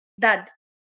that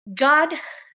God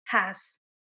has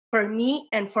for me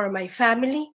and for my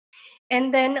family,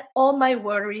 and then all my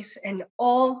worries and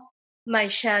all my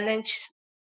challenge,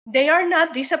 they are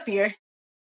not disappear,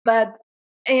 but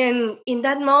in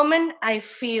that moment I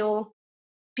feel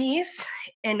peace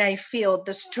and I feel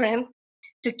the strength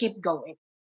to keep going.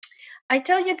 I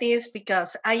tell you this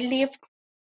because I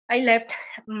left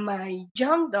my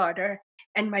young daughter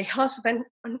and my husband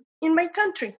in my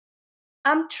country.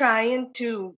 I'm trying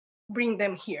to bring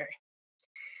them here.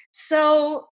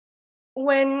 So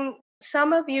when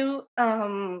some of you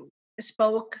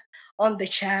spoke on the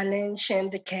challenge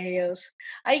and the chaos,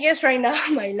 I guess right now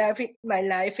my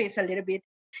life is a little bit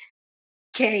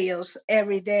chaos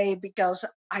every day because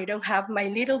I don't have my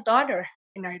little daughter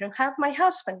and I don't have my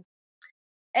husband.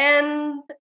 And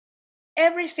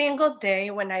every single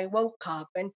day when I woke up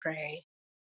and pray,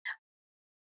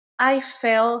 I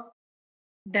felt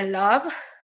the love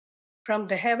from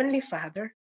the Heavenly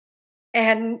Father.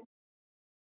 And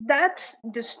that's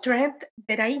the strength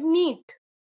that I need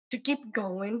to keep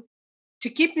going, to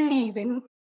keep living,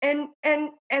 and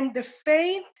the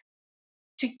faith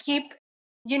to keep,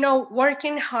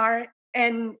 working hard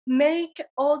and make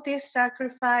all this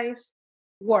sacrifice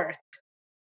worth.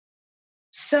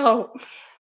 So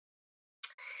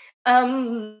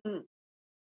um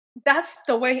that's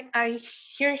the way I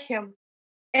hear him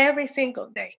every single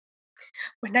day.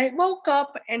 When I woke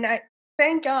up and I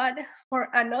thank God for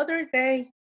another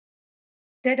day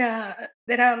that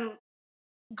I'm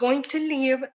going to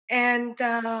live, and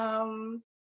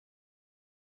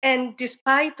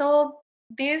despite all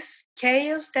this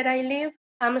chaos that I live,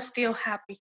 I'm still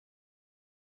happy,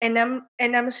 and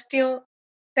I'm still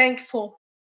thankful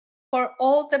for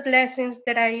all the blessings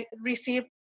that I receive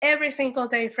every single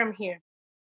day from here.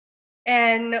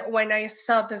 And when I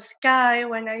saw the sky,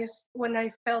 when I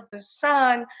felt the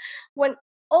sun, when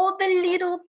all the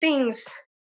little things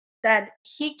that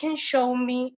he can show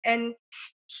me and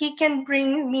he can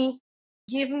bring me,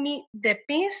 give me the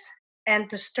peace and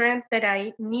the strength that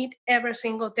I need every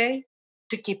single day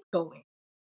to keep going.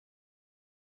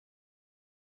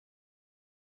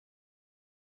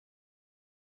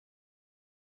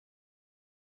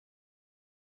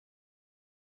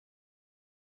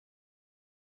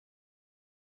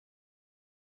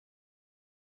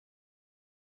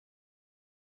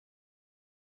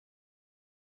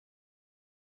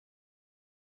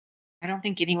 I don't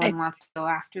think anyone wants to go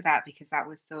after that because that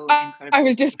was so I incredible.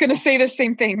 was just going to say the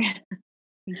same thing.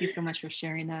 Thank you so much for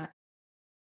sharing that.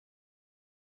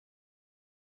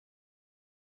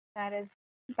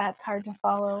 That's hard to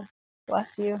follow.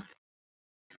 Bless you.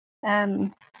 I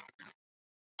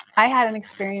had an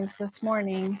experience this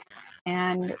morning,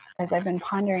 and as I've been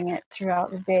pondering it throughout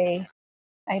the day,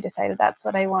 I decided that's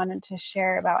what I wanted to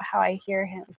share about how I hear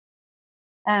him.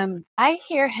 I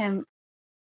hear him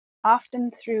often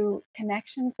through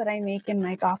connections that I make in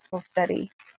my gospel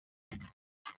study.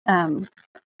 And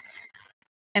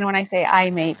when I say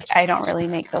I don't really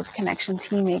make those connections.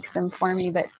 He makes them for me.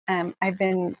 But I've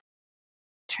been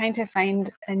trying to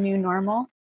find a new normal,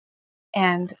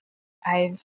 and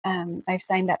I've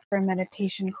signed up for a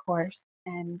meditation course,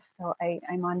 and so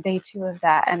I'm on day 2 of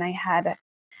that. And I had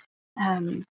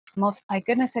Multiply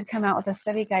Goodness had come out with a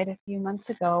study guide a few months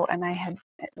ago, and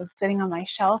it was sitting on my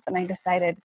shelf, and I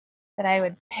decided that I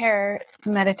would pair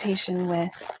meditation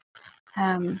with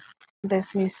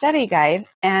this new study guide.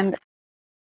 And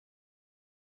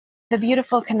the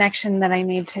beautiful connection that I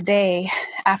made today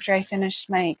after I finished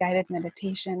my guided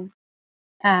meditation,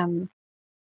 one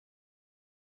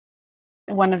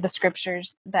of the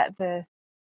scriptures that the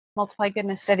Multiply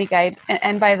Goodness study guide,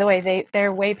 and by the way,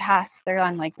 they're way past, they're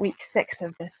on like week 6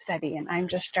 of this study, and I'm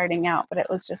just starting out, but it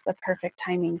was just the perfect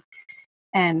timing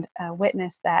and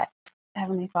witness that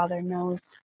Heavenly Father knows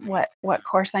what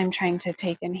course I'm trying to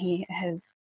take, and he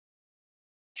has,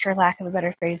 for lack of a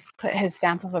better phrase, put his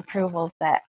stamp of approval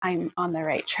that I'm on the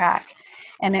right track.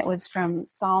 And it was from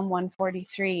Psalm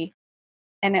 143,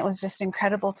 and it was just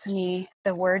incredible to me,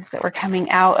 the words that were coming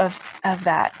out of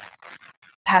that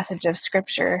passage of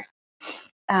scripture.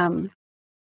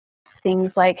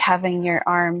 Things like having your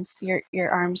arms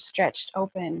stretched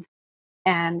open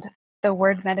And the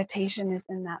word meditation is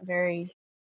in that very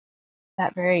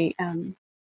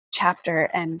chapter,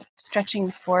 and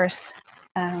stretching forth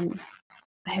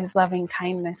his loving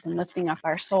kindness and lifting up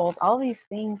our souls, all these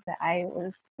things that I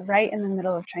was right in the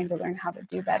middle of trying to learn how to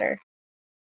do better.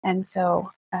 And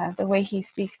so the way he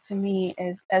speaks to me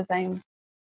is as I'm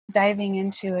diving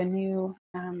into a new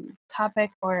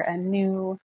topic or a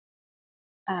new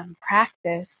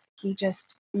practice, he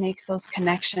just makes those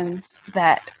connections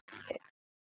that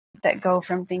go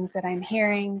from things that I'm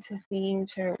hearing to seeing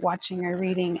to watching or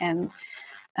reading, and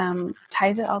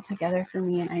ties it all together for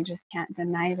me. And I just can't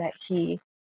deny that he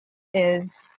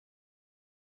is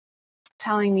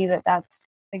telling me that that's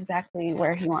exactly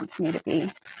where he wants me to be.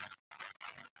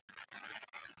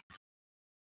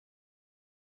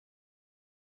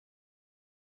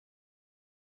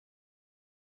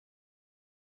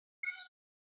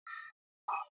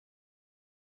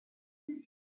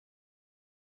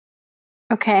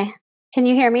 Okay. Can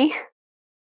you hear me?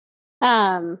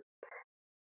 I've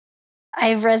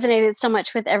resonated so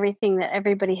much with everything that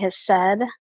everybody has said.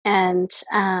 And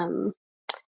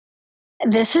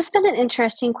this has been an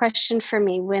interesting question for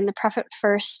me. When the prophet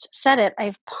first said it,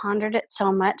 I've pondered it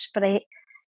so much, but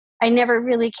I never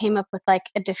really came up with like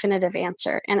a definitive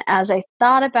answer. And as I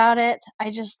thought about it,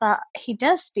 I just thought he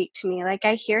does speak to me. Like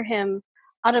I hear him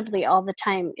audibly all the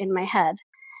time in my head.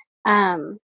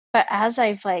 But as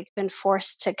I've like been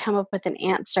forced to come up with an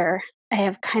answer, I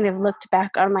have kind of looked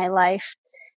back on my life,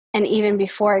 and even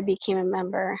before I became a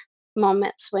member,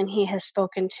 moments when he has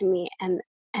spoken to me,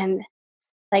 and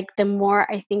like the more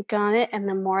I think on it and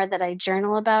the more that I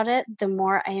journal about it, the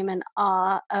more I am in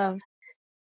awe of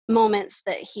moments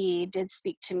that he did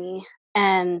speak to me.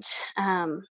 And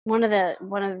one of the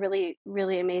really,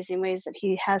 really amazing ways that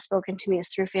he has spoken to me is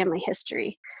through family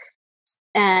history,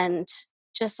 and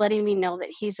just letting me know that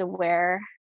he's aware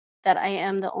that I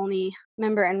am the only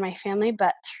member in my family.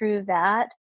 But through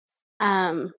that,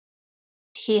 there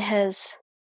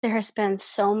has been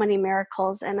so many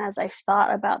miracles. And as I've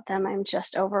thought about them, I'm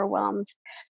just overwhelmed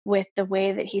with the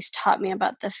way that he's taught me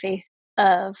about the faith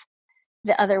of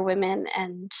the other women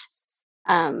and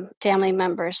family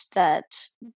members that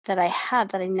I had,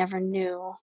 that I never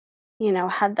knew,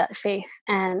 had that faith.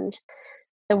 And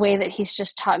the way that he's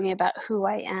just taught me about who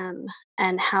I am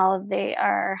and how they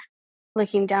are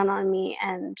looking down on me.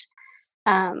 And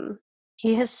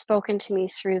he has spoken to me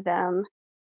through them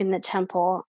in the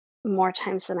temple more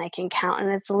times than I can count.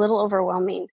 And it's a little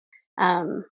overwhelming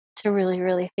to really,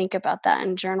 really think about that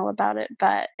and journal about it.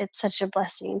 But it's such a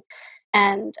blessing.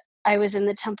 And I was in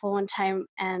the temple one time,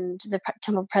 and the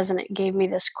temple president gave me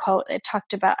this quote. It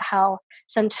talked about how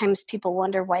sometimes people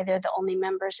wonder why they're the only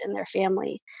members in their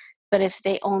family. But if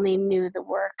they only knew the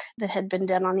work that had been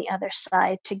done on the other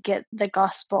side to get the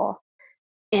gospel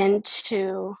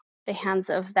into the hands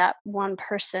of that one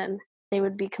person, they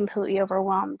would be completely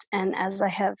overwhelmed. And as I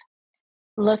have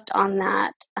looked on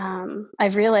that,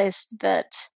 I've realized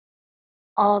that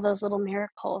all of those little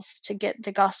miracles to get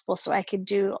the gospel so I could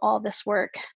do all this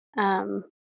work,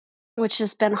 which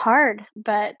has been hard.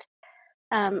 But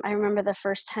I remember the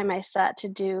first time I sat to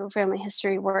do family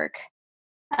history work,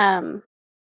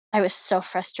 I was so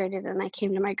frustrated, and I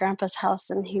came to my grandpa's house,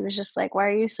 and he was just like, "Why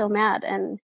are you so mad?"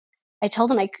 And I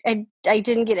told him I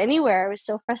didn't get anywhere. I was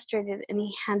so frustrated, and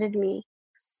he handed me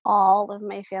all of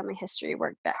my family history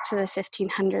work back to the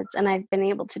 1500s, and I've been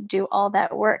able to do all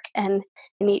that work. And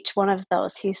in each one of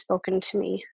those, he's spoken to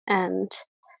me, and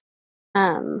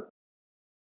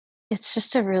it's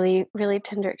just a really, really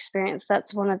tender experience.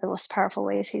 That's one of the most powerful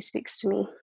ways he speaks to me.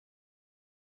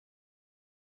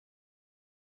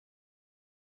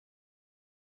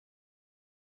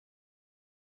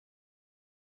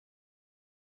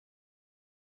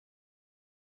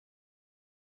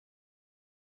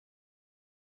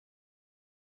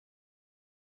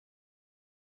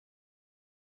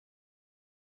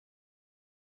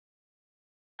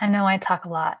 I know I talk a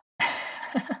lot,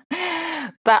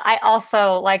 but I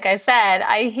also, like I said,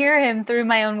 I hear him through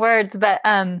my own words. But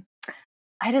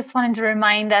I just wanted to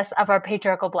remind us of our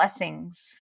patriarchal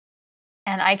blessings.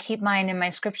 And I keep mine in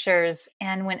my scriptures.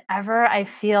 And whenever I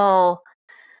feel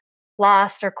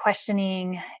lost or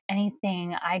questioning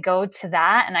anything, I go to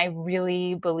that. And I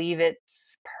really believe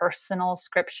it's personal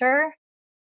scripture.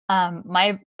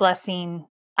 My blessing,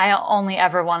 I only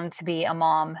ever wanted to be a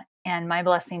mom. And my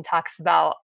blessing talks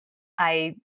about,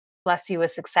 I bless you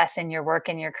with success in your work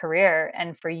and your career.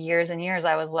 And for years and years,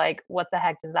 I was like, what the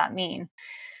heck does that mean?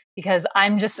 Because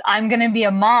I'm going to be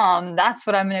a mom. That's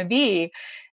what I'm going to be.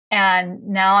 And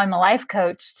now I'm a life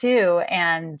coach too.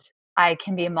 And I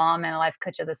can be a mom and a life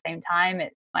coach at the same time.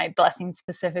 My blessing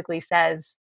specifically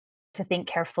says, to think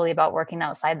carefully about working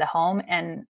outside the home.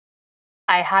 And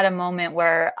I had a moment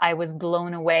where I was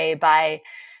blown away by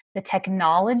the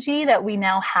technology that we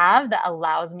now have that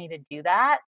allows me to do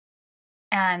that.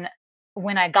 And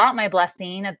when I got my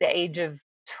blessing at the age of,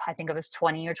 I think it was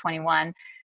 20 or 21,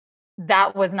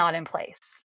 that was not in place.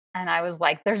 And I was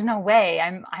like, there's no way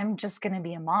I'm just going to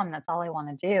be a mom. That's all I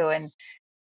want to do.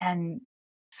 And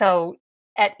so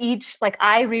at each, like,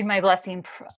 I read my blessing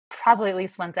probably at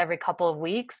least once every couple of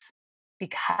weeks,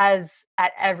 because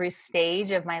at every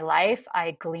stage of my life,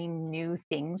 I glean new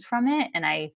things from it. And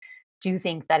I do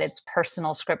think that it's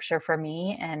personal scripture for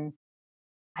me. And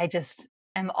I just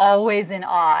am always in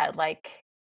awe. Like,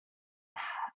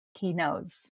 he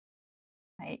knows,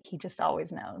 right? He just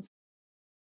always knows.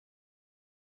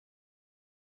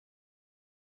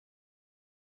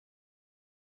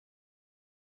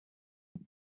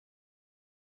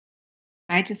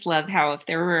 I just love how if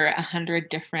there were 100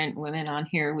 different women on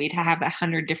here, we'd have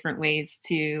 100 different ways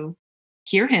to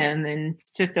hear him and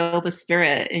to feel the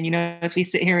spirit. And, you know, as we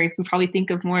sit here, we probably think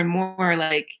of more and more,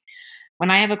 like,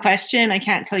 when I have a question, I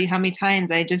can't tell you how many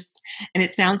times and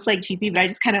it sounds like cheesy, but I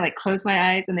just kind of like close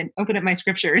my eyes and then open up my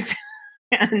scriptures.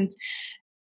 And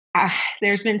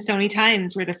there's been so many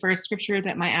times where the first scripture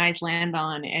that my eyes land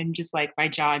on and just like my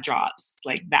jaw drops,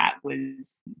 like that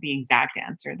was the exact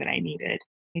answer that I needed.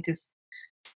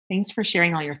 Thanks for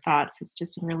sharing all your thoughts. It's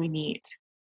just been really neat.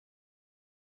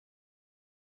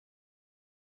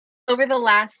 Over the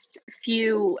last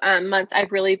few months,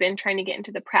 I've really been trying to get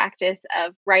into the practice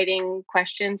of writing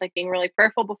questions, like being really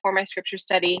prayerful before my scripture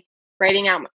study, writing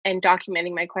out and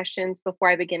documenting my questions before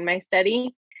I begin my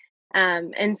study.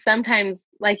 And sometimes,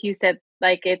 like you said,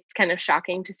 like, it's kind of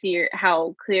shocking to see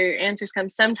how clear your answers come.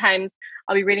 Sometimes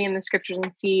I'll be reading in the scriptures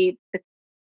and see the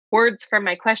words from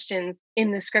my questions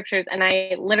in the scriptures, and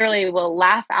I literally will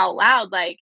laugh out loud,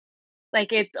 like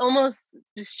it's almost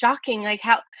just shocking. Like,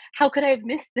 how could I have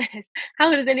missed this?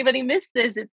 How does anybody miss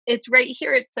this? It's right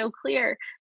here. It's so clear.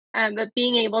 But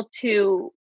being able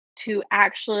to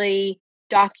actually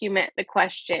document the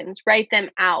questions, write them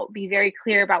out, be very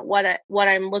clear about what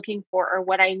I'm looking for, or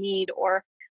what I need, or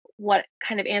what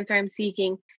kind of answer I'm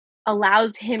seeking,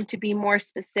 allows him to be more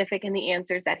specific in the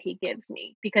answers that he gives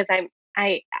me, because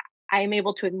I am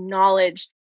able to acknowledge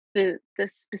the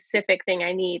specific thing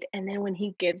I need. And then when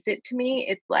he gives it to me,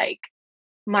 it's like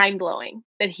mind blowing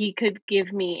that he could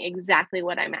give me exactly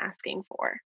what I'm asking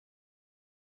for.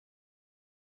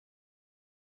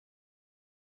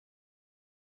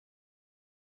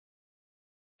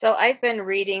 So I've been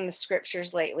reading the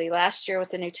scriptures lately, last year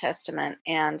with the New Testament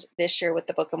and this year with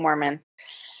the Book of Mormon,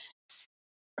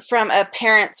 from a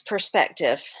parent's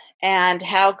perspective, and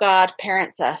how God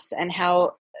parents us, and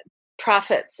how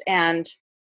prophets and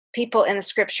people in the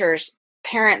scriptures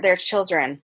parent their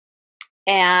children.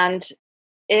 And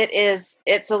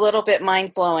it's a little bit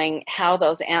mind-blowing how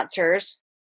those answers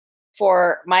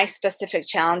for my specific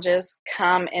challenges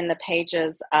come in the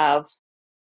pages of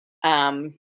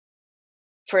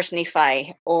First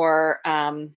Nephi, or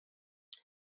in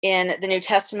the New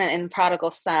Testament in the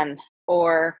Prodigal Son,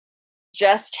 or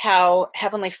just how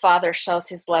Heavenly Father shows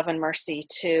his love and mercy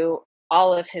to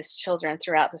all of his children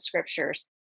throughout the scriptures.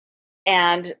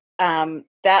 And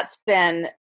that's been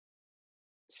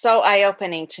so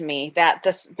eye-opening to me that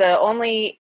the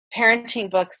only parenting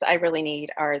books I really need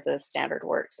are the Standard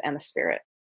Works and the Spirit.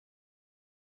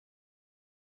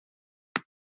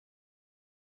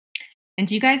 And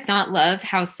do you guys not love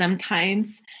how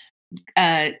sometimes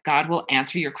God will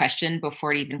answer your question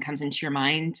before it even comes into your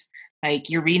mind? Like,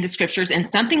 you're reading the scriptures and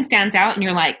something stands out and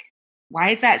you're like, why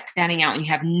is that standing out? And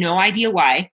you have no idea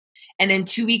why. And then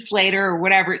 2 weeks later or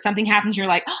whatever, something happens, you're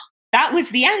like, oh, that was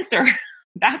the answer.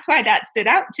 That's why that stood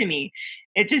out to me.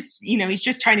 It just, he's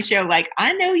just trying to show, like,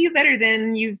 I know you better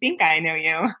than you think I know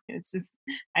you. It's just,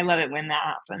 I love it when that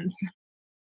happens.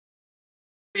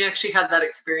 We actually had that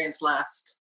experience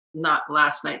not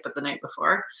last night, but the night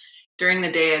before. During the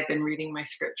day, I'd been reading my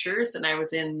scriptures, and I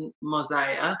was in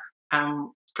Mosiah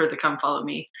for the Come Follow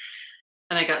Me.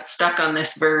 And I got stuck on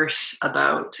this verse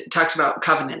it talks about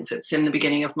covenants. It's in the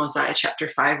beginning of Mosiah chapter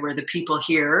 5, where the people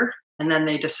hear, and then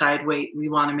they decide, wait, we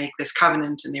want to make this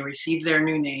covenant, and they receive their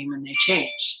new name and they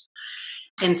change.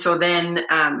 And so then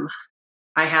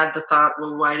I had the thought,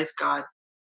 well, why does God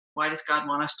want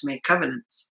us to make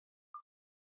covenants?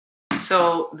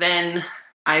 So then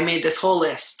I made this whole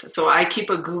list. So I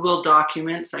keep a Google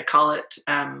Documents. I call it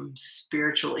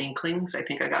Spiritual Inklings. I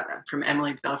think I got that from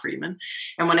Emily Bell Friedman.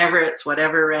 And whenever it's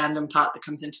whatever random thought that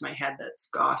comes into my head that's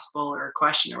gospel or a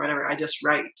question or whatever, I just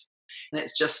write. And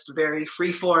it's just very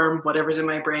free form, whatever's in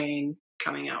my brain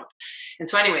coming out. And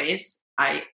so anyways,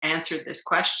 I answered this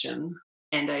question,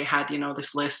 and I had,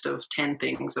 this list of 10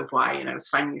 things of why, and I was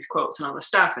finding these quotes and all this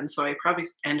stuff. And so I probably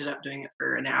ended up doing it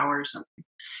for an hour or something.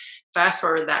 Fast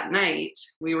forward that night,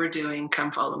 we were doing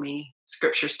Come Follow Me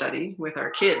scripture study with our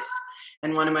kids.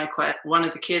 And one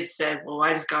of the kids said, well,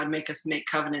 why does God make us make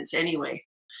covenants anyway?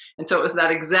 And so it was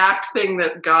that exact thing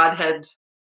that God had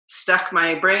stuck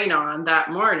my brain on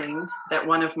that morning that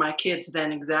one of my kids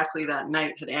then exactly that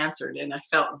night had answered. And I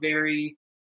felt very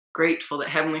grateful that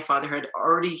Heavenly Father had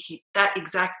already, that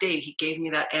exact day, he gave me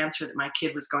that answer that my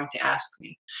kid was going to ask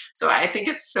me. So I think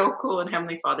it's so cool when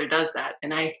Heavenly Father does that.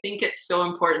 And I think it's so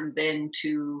important then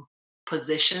to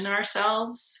position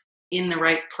ourselves in the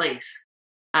right place.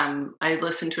 I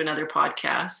listened to another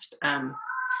podcast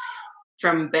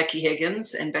from Becky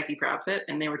Higgins and Becky Prophet,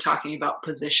 and they were talking about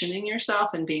positioning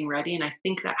yourself and being ready. And I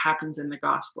think that happens in the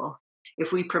gospel.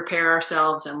 If we prepare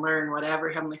ourselves and learn whatever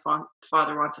Heavenly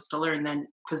Father wants us to learn, then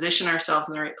position ourselves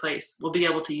in the right place, we'll be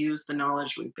able to use the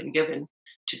knowledge we've been given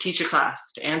to teach a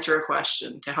class, to answer a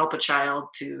question, to help a child,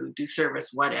 to do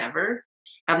service, whatever.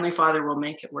 Heavenly Father will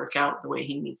make it work out the way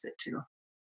he needs it to.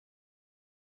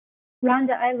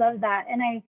 Rhonda, I love that.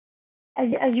 And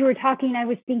as you were talking, I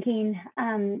was thinking,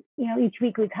 each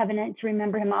week we covenant to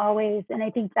remember him always. And I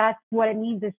think that's what it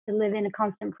means, is to live in a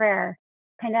constant prayer,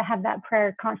 kind of have that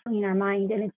prayer constantly in our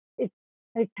mind. And it's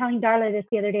I was telling Darla this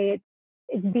the other day,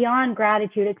 it's beyond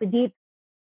gratitude. It's a deep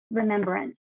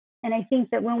remembrance. And I think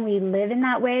that when we live in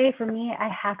that way, for me, I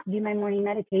have to do my morning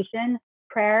meditation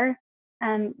prayer,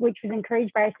 which was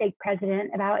encouraged by our stake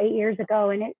president about 8 years ago.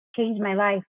 And it changed my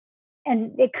life.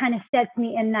 And it kind of sets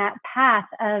me in that path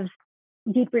of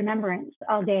deep remembrance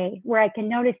all day, where I can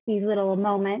notice these little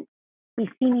moments, these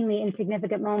seemingly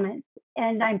insignificant moments.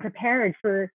 And I'm prepared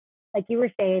for, like you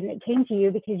were saying, it came to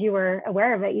you because you were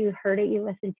aware of it, you heard it, you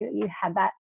listened to it, you had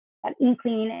that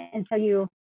inkling, and so you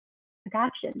took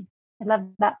action. I love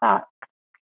that thought.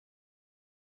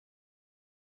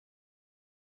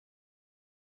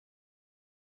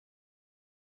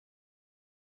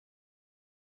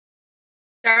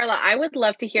 Darla, I would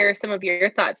love to hear some of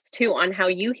your thoughts too on how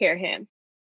you hear him.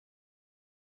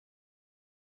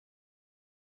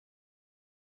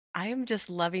 I am just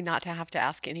loving not to have to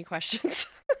ask any questions.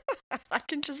 I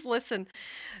can just listen.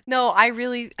 No, I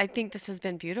think this has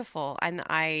been beautiful, and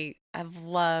I have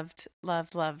loved,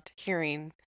 loved, loved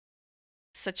hearing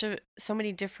so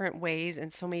many different ways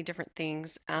and so many different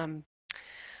things. And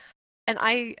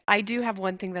I do have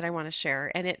one thing that I want to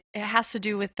share, and it has to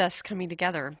do with us coming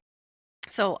together.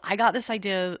 So I got this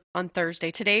idea on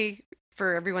Thursday. Today,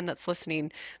 for everyone that's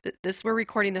listening, we're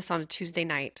recording this on a Tuesday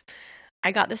night.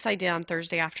 I got this idea on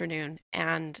Thursday afternoon,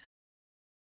 and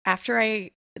after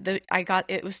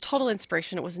it was total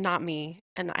inspiration. It was not me.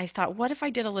 And I thought, what if I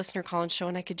did a listener call and show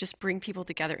and I could just bring people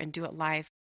together and do it live?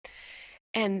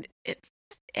 And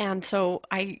so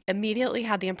I immediately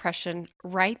had the impression,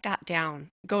 write that down,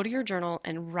 go to your journal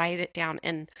and write it down.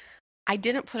 And I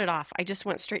didn't put it off. I just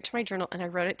went straight to my journal and I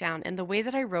wrote it down. And the way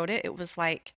that I wrote it, it was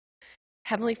like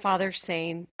Heavenly Father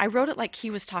saying, I wrote it like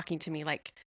he was talking to me,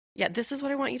 like, yeah, this is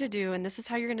what I want you to do, and this is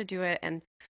how you're going to do it. And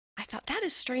I thought, that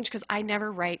is strange, because I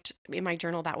never write in my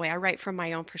journal that way. I write from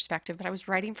my own perspective, but I was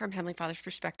writing from Heavenly Father's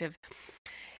perspective.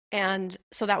 And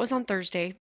so that was on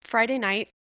Thursday. Friday night,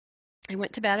 I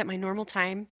went to bed at my normal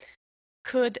time,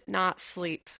 could not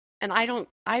sleep. And I don't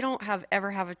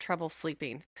ever have a trouble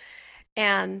sleeping.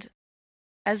 And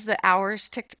as the hours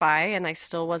ticked by and I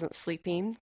still wasn't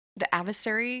sleeping, the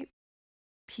adversary,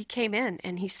 he came in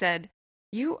and he said,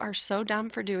 you are so dumb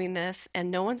for doing this,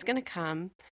 and no one's going to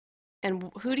come.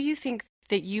 And who do you think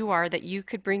that you are, that you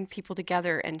could bring people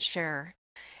together and share?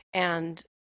 And,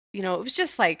 it was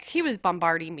just like he was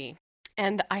bombarding me.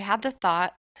 And I had the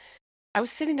thought, I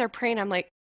was sitting there praying. I'm like,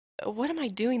 what am I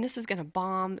doing? This is going to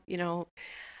bomb,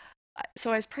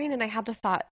 So I was praying and I had the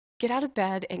thought, get out of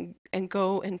bed and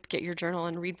go and get your journal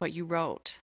and read what you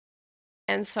wrote.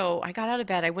 And so I got out of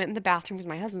bed. I went in the bathroom because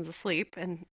my husband's asleep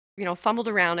and, fumbled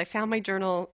around. I found my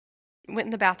journal, went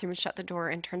in the bathroom and shut the door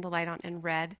and turned the light on and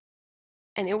read.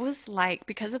 And it was like,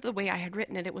 because of the way I had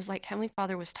written it, it was like Heavenly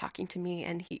Father was talking to me,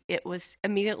 and it was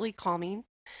immediately calming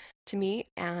to me.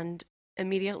 And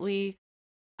immediately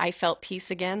I felt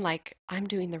peace again, like I'm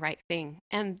doing the right thing.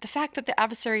 And the fact that the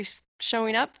adversary's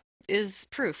showing up is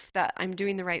proof that I'm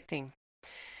doing the right thing.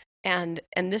 And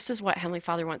this is what Heavenly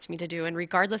Father wants me to do. And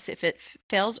regardless if it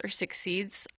fails or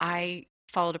succeeds, I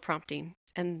followed a prompting.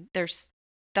 And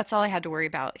that's all I had to worry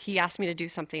about. He asked me to do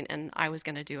something and I was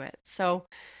going to do it. So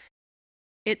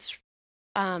it's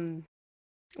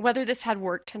whether this had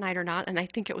worked tonight or not, and I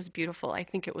think it was beautiful. I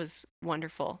think it was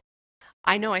wonderful.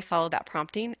 I know I follow that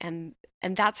prompting, and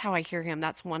that's how I hear him.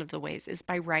 That's one of the ways, is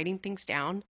by writing things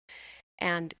down,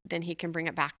 and then he can bring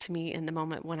it back to me in the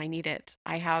moment when I need it.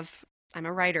 I'm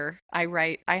a writer. I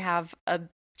write. I have a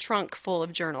trunk full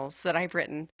of journals that I've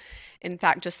written. In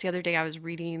fact, just the other day I was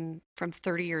reading from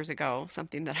 30 years ago,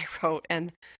 something that I wrote,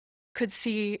 and could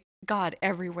see God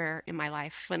everywhere in my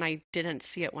life when I didn't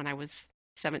see it when I was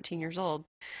 17 years old.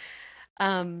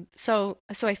 So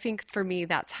I think for me,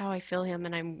 that's how I feel him,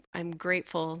 and I'm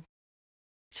grateful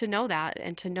to know that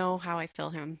and to know how I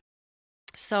feel him.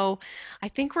 So I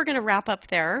think we're going to wrap up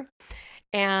there,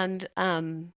 and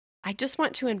I just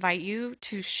want to invite you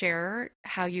to share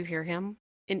how you hear him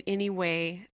in any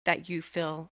way that you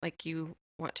feel like you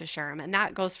want to share him, and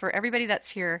that goes for everybody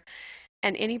that's here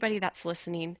and anybody that's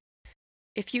listening.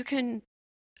 If you can,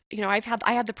 I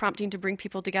had the prompting to bring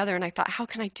people together, and I thought, how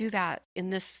can I do that in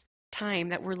this time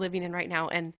that we're living in right now?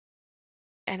 And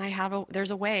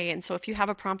there's a way. And so if you have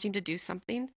a prompting to do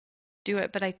something, do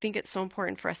it. But I think it's so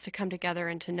important for us to come together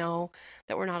and to know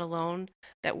that we're not alone,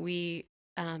 that we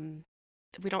don't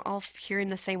all hear him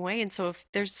the same way. And so if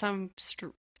there's some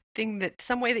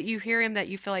some way that you hear him that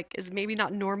you feel like is maybe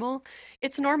not normal,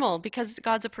 it's normal, because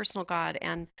God's a personal God,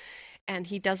 and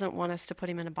he doesn't want us to put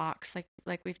him in a box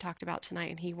like we've talked about tonight,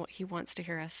 and he wants to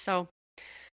hear us. So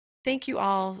thank you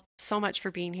all so much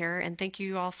for being here, and thank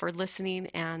you all for listening.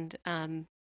 And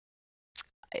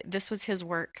this was his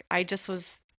work. I just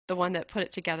was the one that put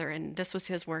it together, and this was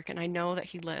his work, and I know that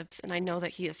he lives, and I know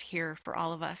that he is here for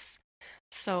all of us.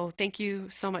 So thank you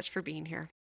so much for being here.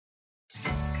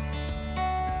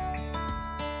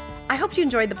 I hope you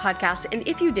enjoyed the podcast, and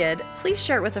if you did, please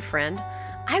share it with a friend.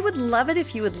 I would love it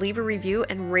if you would leave a review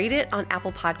and rate it on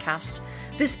Apple Podcasts.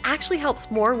 This actually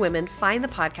helps more women find the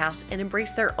podcast and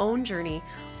embrace their own journey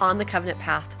on the covenant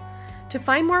path. To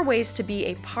find more ways to be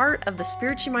a part of the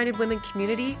Spiritually Minded Women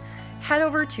community, head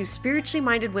over to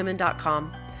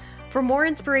spirituallymindedwomen.com. For more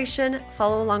inspiration,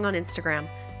 follow along on Instagram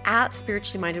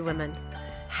 @spirituallymindedwomen.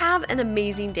 Have an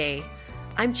amazing day.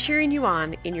 I'm cheering you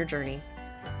on in your journey.